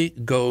Ellie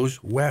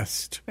Goes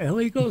West.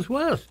 Ellie Goes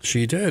West.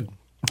 She did.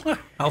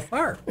 How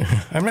far?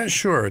 I'm not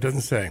sure. It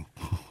doesn't say.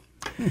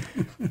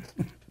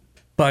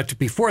 But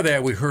before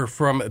that, we heard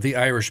from the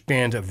Irish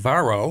band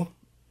Varro,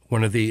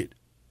 one of the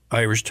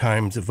Irish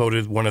Times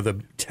voted one of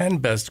the 10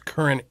 best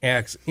current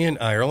acts in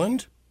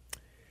Ireland.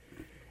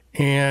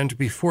 And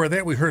before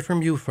that, we heard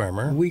from you,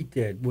 Farmer. We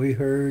did. We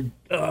heard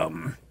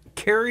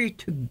Carry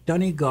to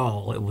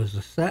Donegal. It was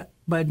a set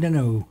by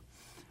Danu.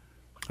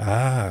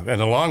 Ah,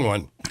 and a long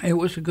one. It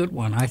was a good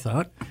one, I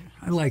thought.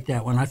 I like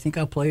that one. I think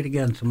I'll play it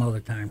again some other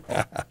time.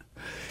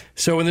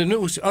 So in the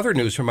news, other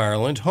news from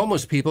Ireland,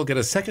 homeless people get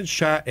a second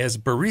shot as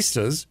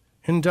baristas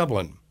in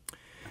Dublin.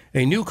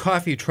 A new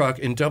coffee truck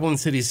in Dublin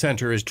city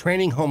centre is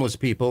training homeless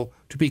people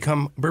to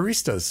become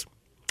baristas.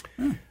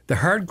 The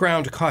Hard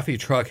Ground coffee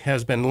truck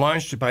has been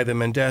launched by the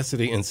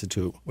Mendacity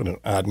Institute. What an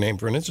odd name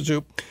for an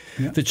institute.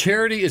 Yeah. The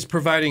charity is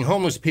providing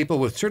homeless people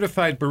with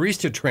certified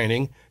barista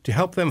training to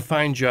help them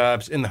find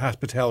jobs in the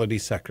hospitality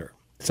sector.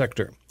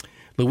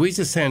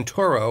 Louisa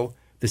Santoro,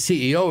 the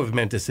CEO of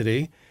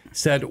Mendacity,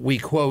 said, we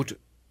quote,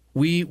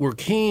 "We were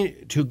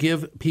keen to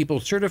give people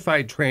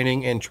certified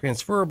training and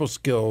transferable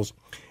skills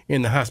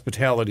in the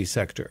hospitality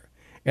sector.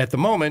 At the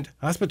moment,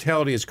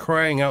 hospitality is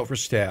crying out for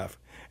staff,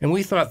 and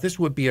we thought this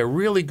would be a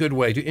really good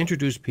way to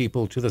introduce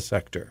people to the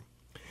sector.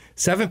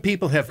 7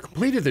 people have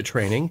completed the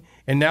training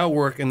and now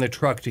work in the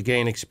truck to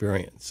gain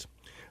experience."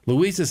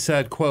 Louisa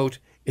said, quote,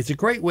 "It's a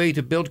great way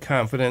to build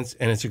confidence,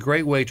 and it's a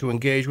great way to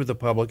engage with the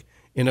public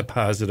in a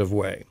positive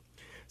way.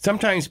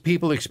 Sometimes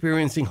people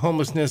experiencing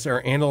homelessness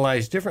are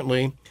analyzed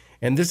differently,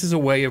 and this is a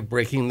way of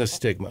breaking the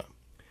stigma."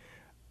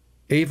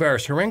 Ivar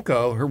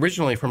Serenko,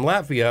 originally from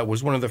Latvia,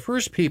 was one of the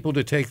first people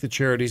to take the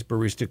charity's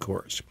barista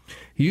course.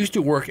 He used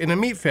to work in a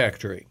meat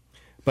factory,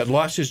 but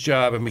lost his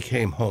job and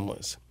became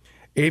homeless.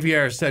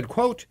 Ivar said,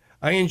 quote,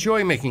 "I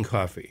enjoy making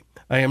coffee.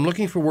 I am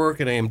looking for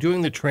work and I am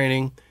doing the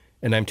training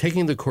and I'm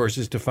taking the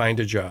courses to find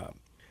a job."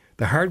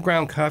 The Hard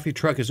Ground coffee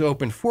truck is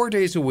open 4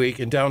 days a week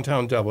in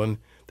downtown Dublin.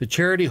 The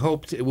charity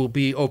hopes it will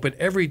be open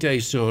every day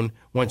soon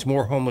once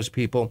more homeless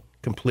people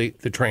complete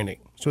the training.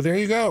 So there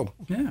you go.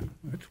 Yeah,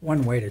 that's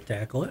one way to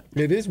tackle it.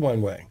 It is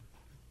one way.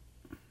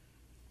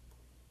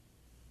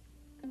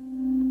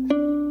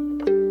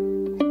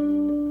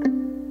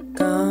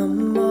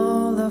 Come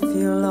all of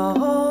you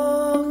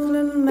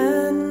Loughlin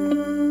men,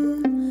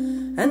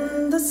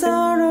 and the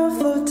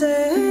sorrowful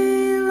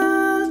tale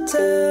I'll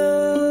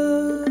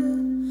tell,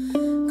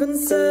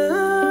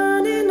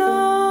 concerning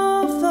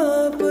of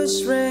a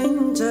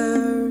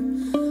bushranger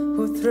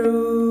who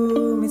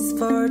through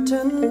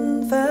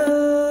misfortune fell.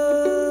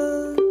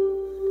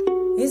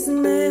 His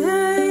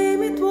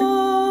name it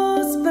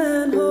was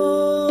Ben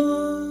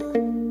Hall,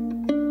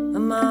 a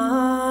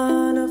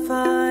man of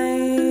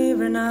high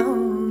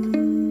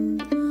renown,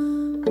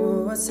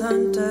 who was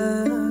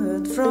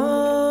hunted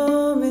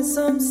from his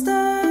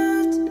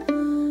homestead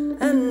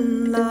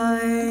and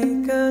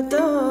like a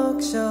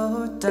dog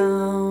shot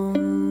down.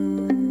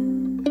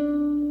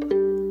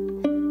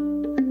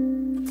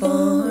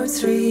 For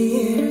 3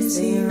 years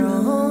he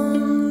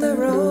roamed the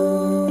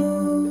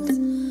road,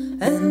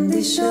 and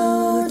he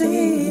showed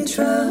he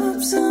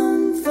trapped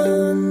some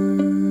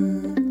fun.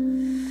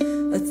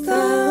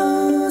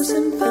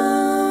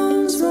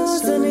 £1,000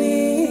 was the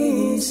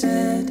he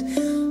said,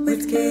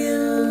 with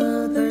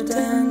Gilbert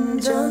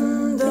and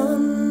John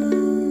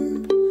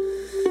Dunn.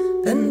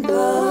 Then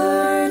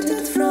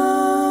parted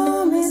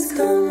from his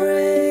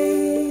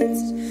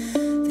comrades,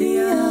 the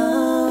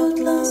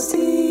outlaws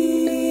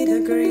he'd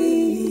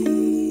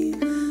agree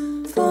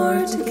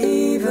for to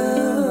give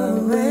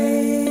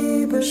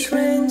away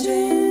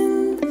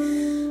bushranging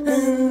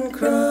and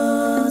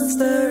cross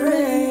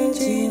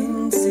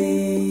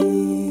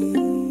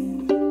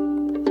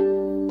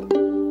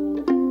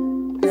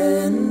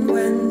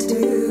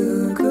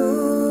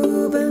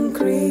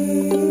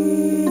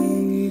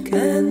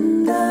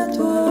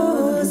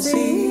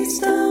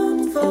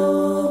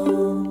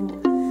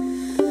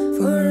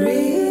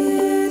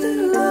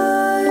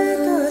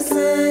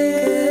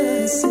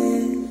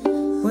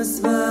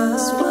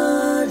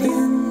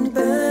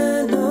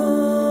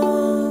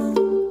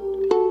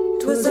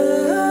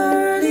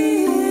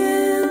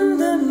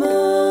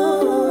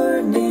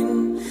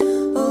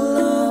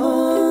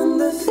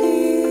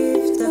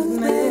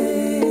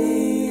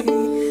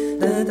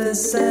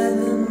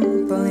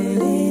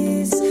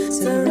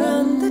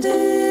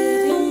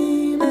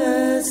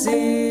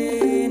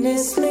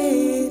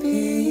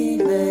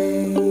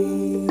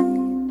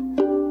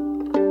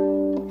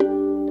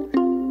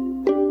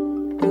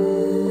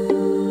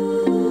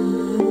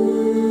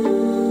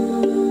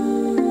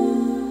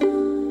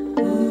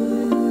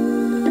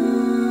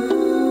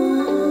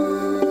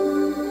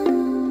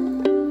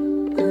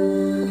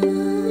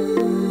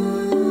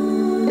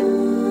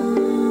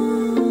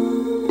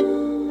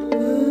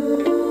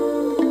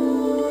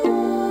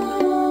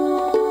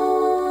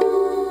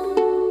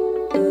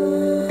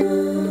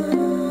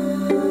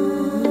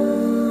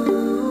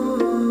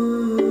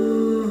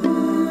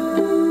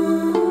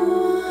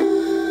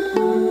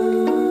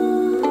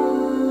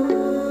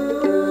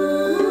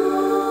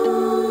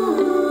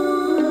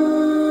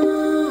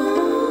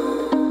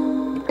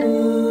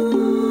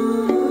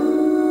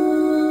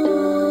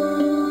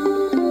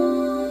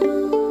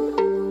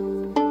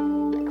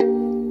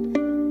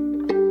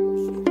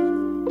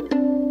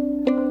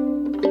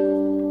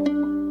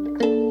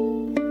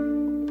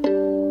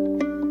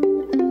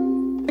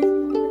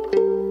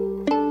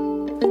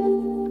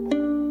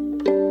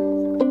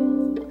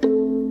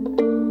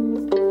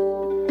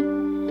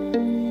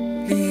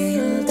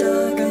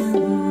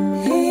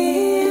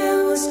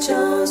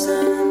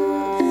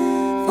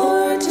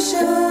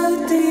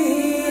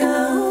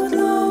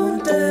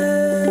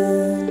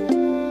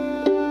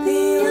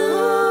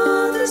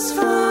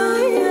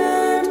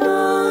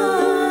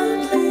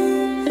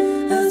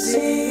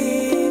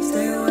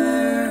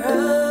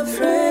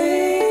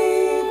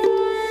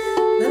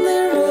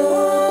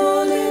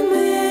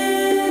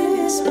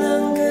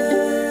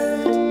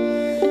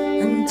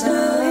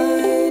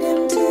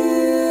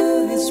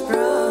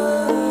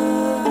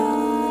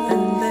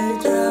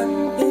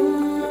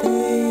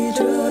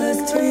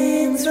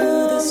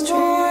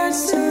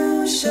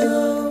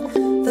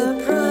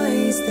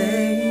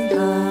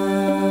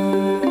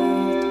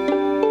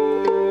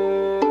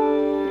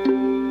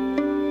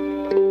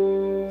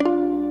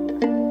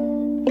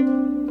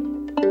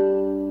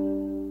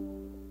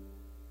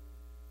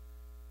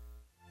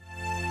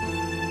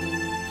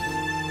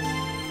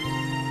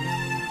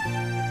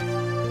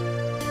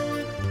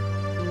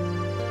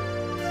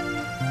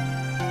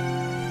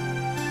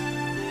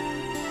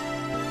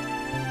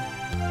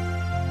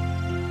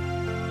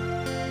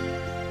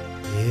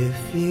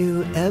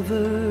you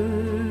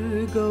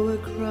ever go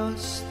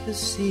across the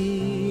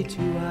sea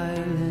to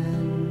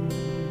Ireland,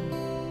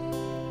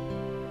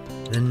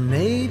 then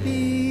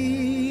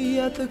maybe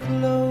at the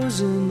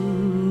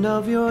closing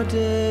of your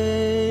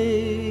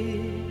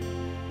day,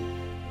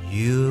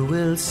 you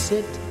will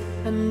sit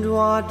and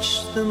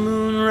watch the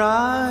moon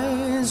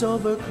rise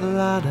over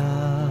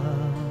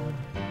Claddagh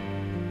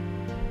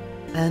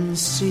and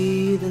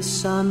see the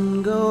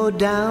sun go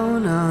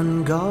down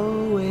on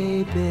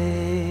Galway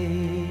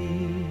Bay,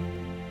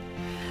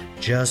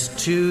 just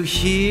to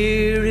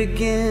hear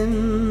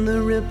again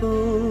the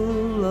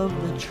ripple of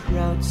the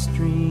trout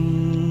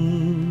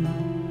stream,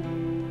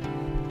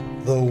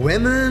 the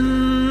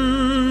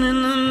women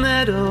in the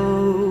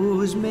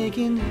meadows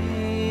making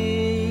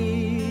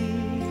hay,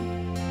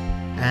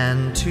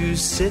 and to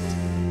sit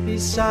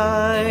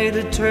beside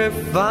a turf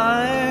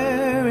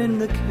fire in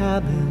the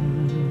cabin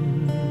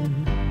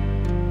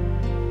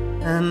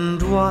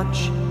and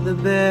watch the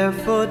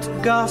barefoot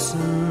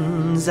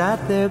gossans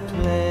at their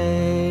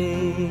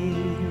play.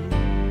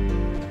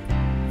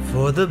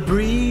 For the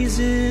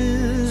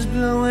breezes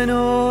blowing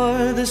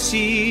o'er the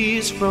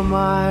seas from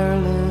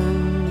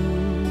Ireland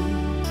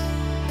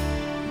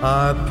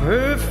are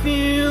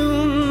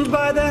perfumed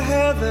by the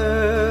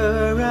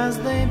heather as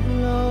they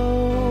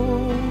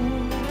blow,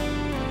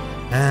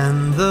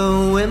 and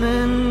the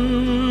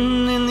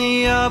women in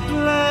the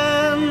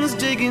uplands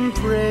digging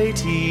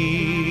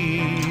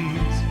praties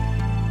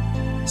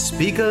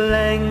speak a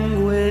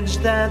language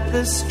that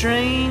the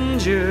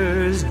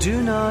strangers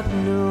do not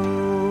know.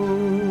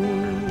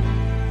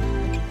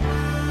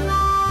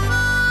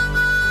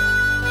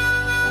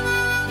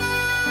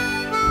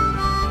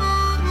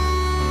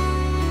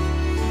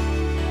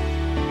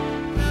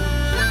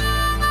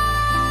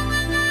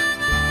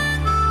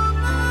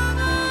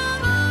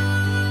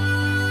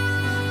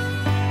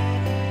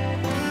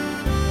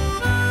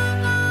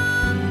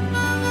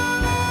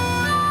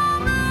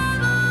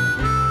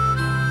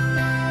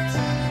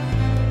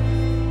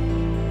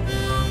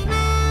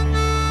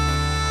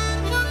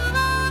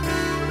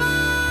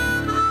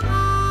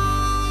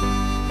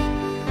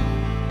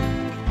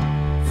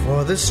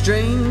 The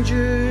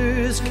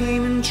strangers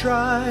came and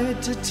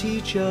tried to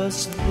teach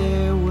us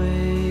their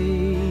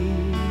way.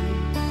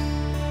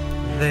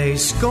 They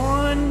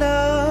scorned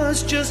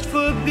us just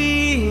for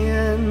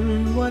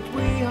being what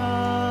we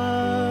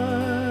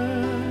are,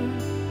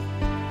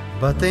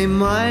 but they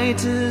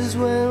might as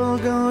well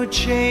go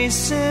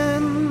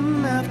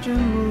chasing after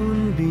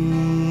moonbeams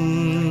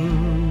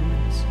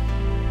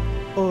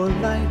or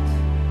light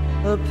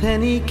a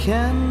penny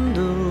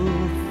candle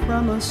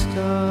from a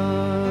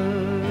star.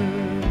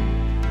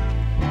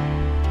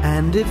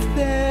 And if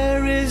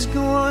there is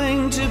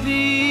going to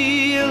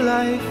be a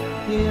life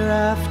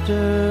hereafter,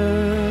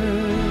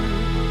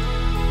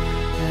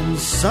 and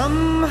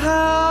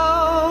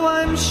somehow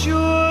I'm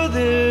sure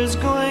there's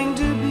going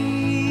to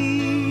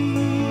be,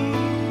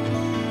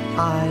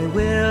 I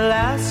will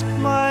ask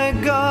my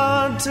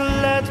God to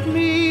let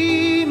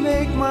me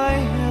make my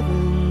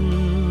heaven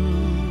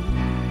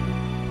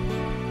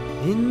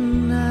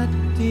in that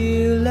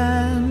dear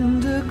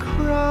land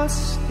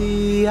across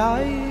the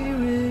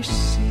Irish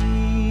Sea.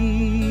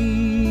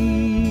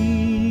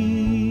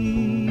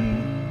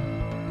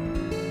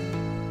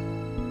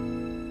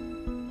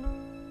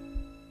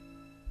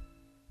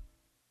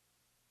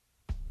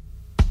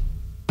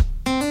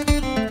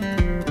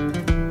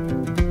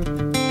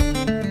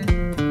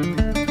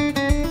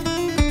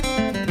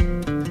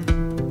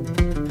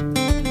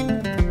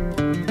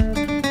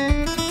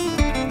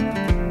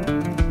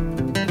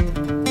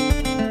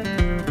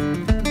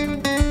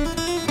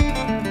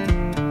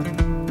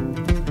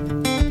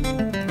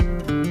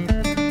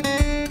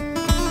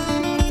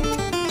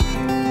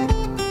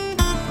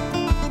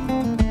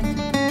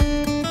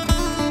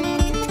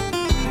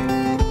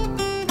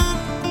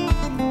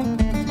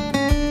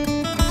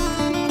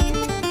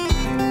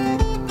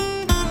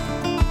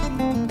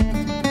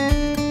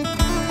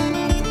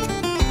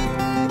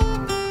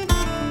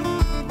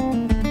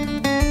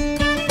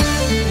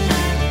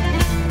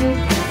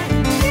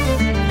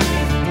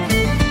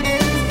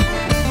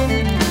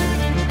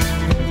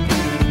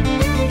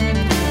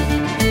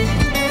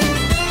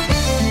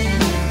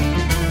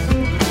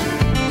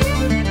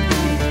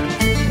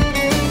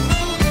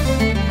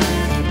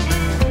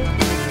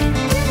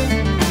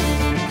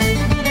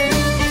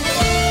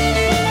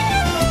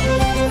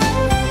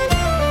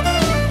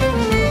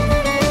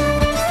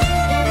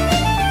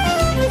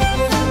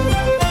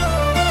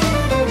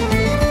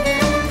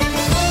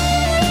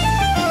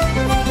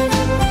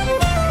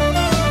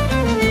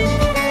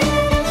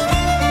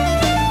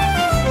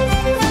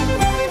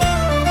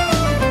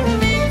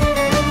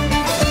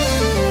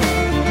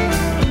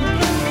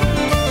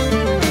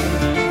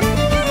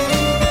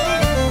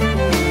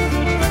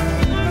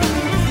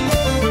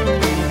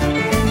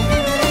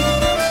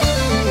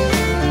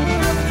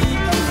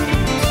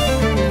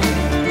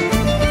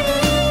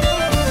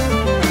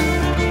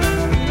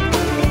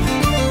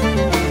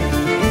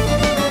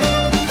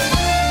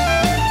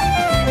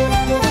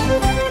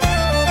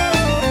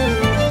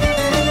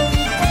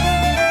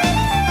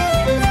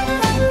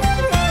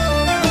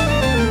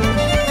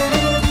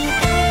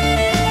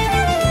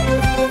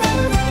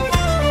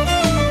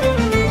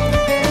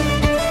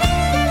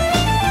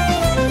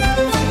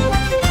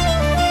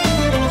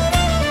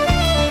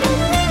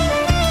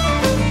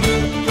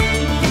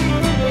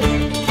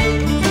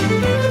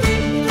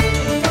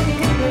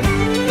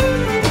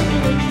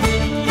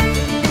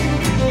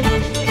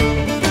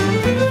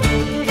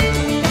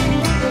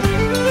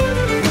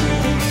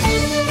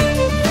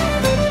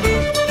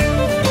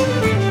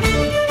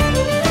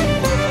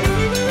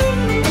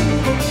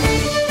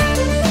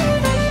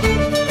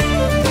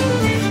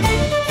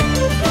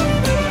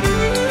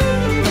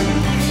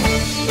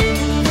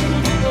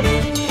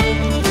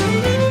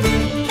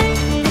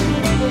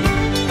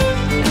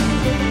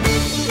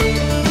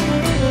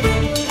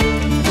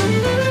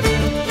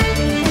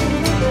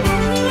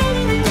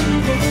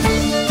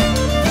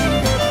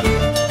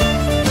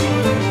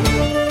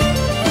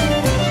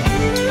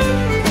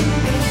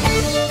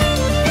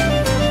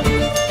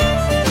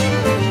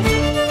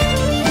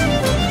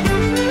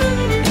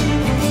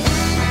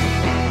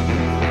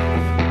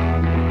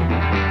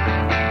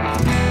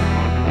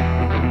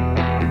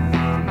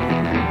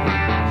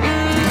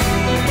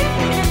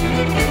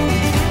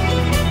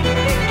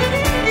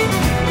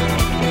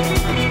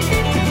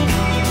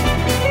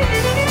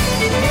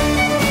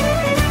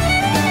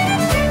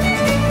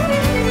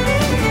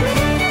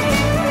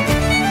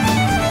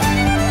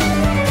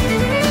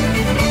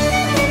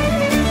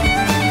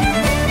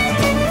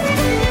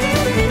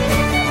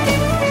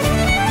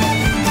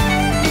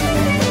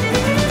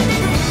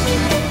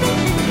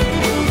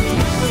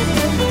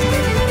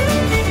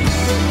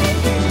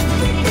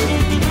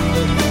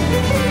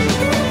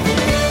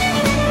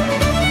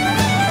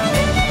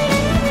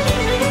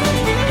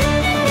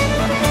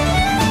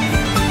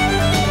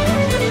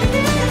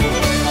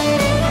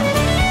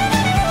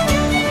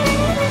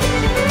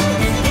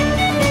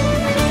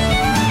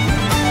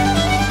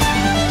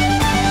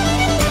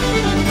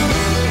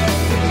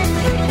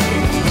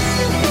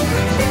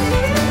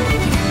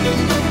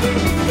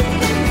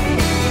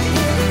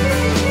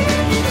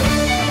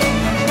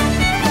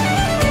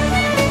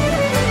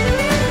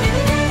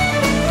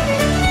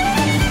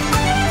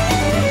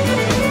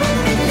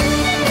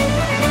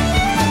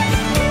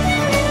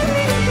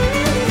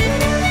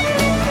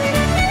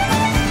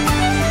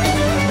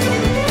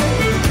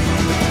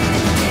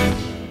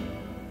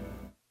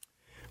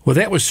 Well,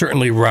 that was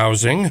certainly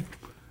rousing.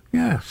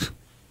 Yes.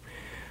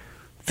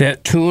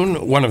 That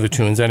tune, one of the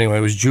tunes anyway,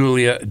 was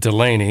Julia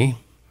Delaney.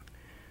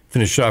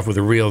 Finished off with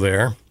a reel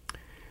there.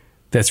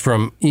 That's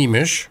from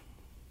Emish.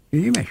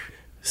 Emish.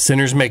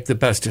 Sinners Make the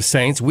Best of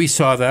Saints. We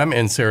saw them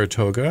in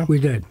Saratoga. We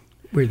did.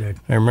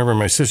 I remember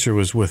my sister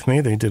was with me.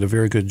 They did a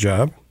very good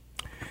job.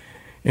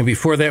 And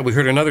before that, we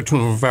heard another tune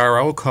from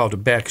Varro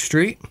called Back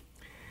Street.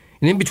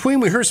 And in between,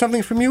 we heard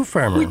something from you,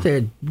 Farmer. We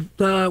did.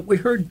 We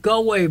heard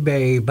Galway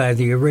Bay by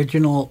the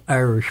original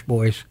Irish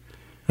Boys.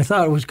 I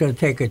thought it was going to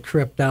take a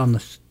trip down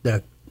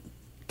the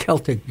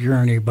Celtic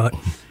journey, but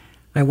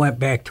I went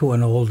back to an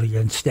oldie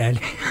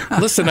instead.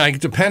 Listen, I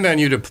depend on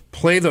you to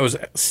play those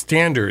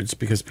standards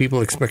because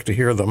people expect to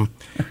hear them.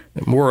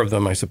 More of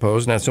them, I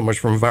suppose. Not so much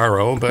from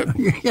Varro, but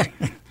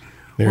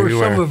there or you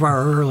some are. of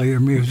our earlier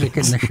music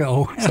in the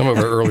show. Some of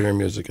our earlier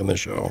music in the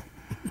show.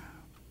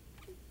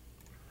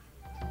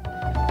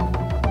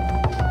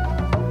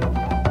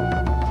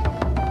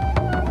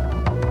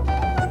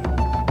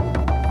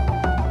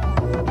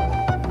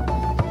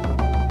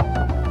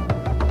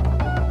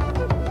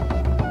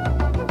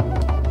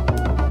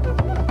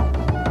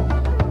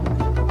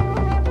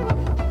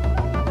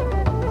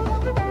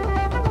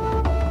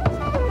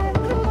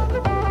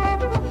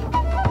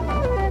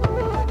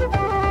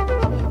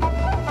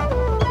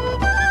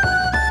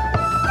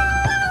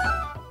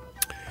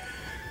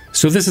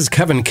 So this is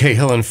Kevin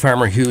Cahill and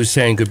Farmer Hughes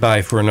saying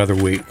goodbye for another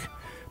week.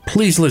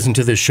 Please listen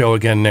to this show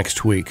again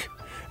next week.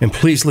 And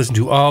please listen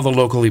to all the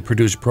locally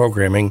produced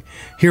programming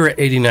here at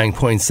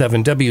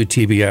 89.7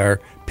 WTBR,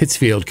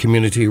 Pittsfield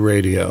Community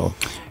Radio.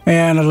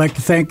 And I'd like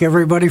to thank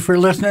everybody for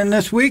listening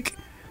this week.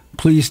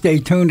 Please stay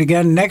tuned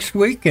again next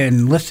week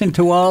and listen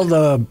to all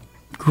the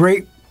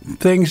great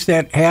things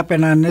that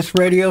happen on this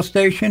radio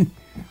station.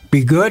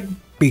 Be good,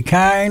 be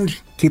kind,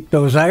 keep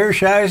those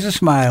Irish eyes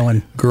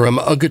a-smiling. Gurram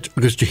Ugat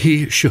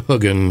Gustahi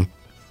Shahugan.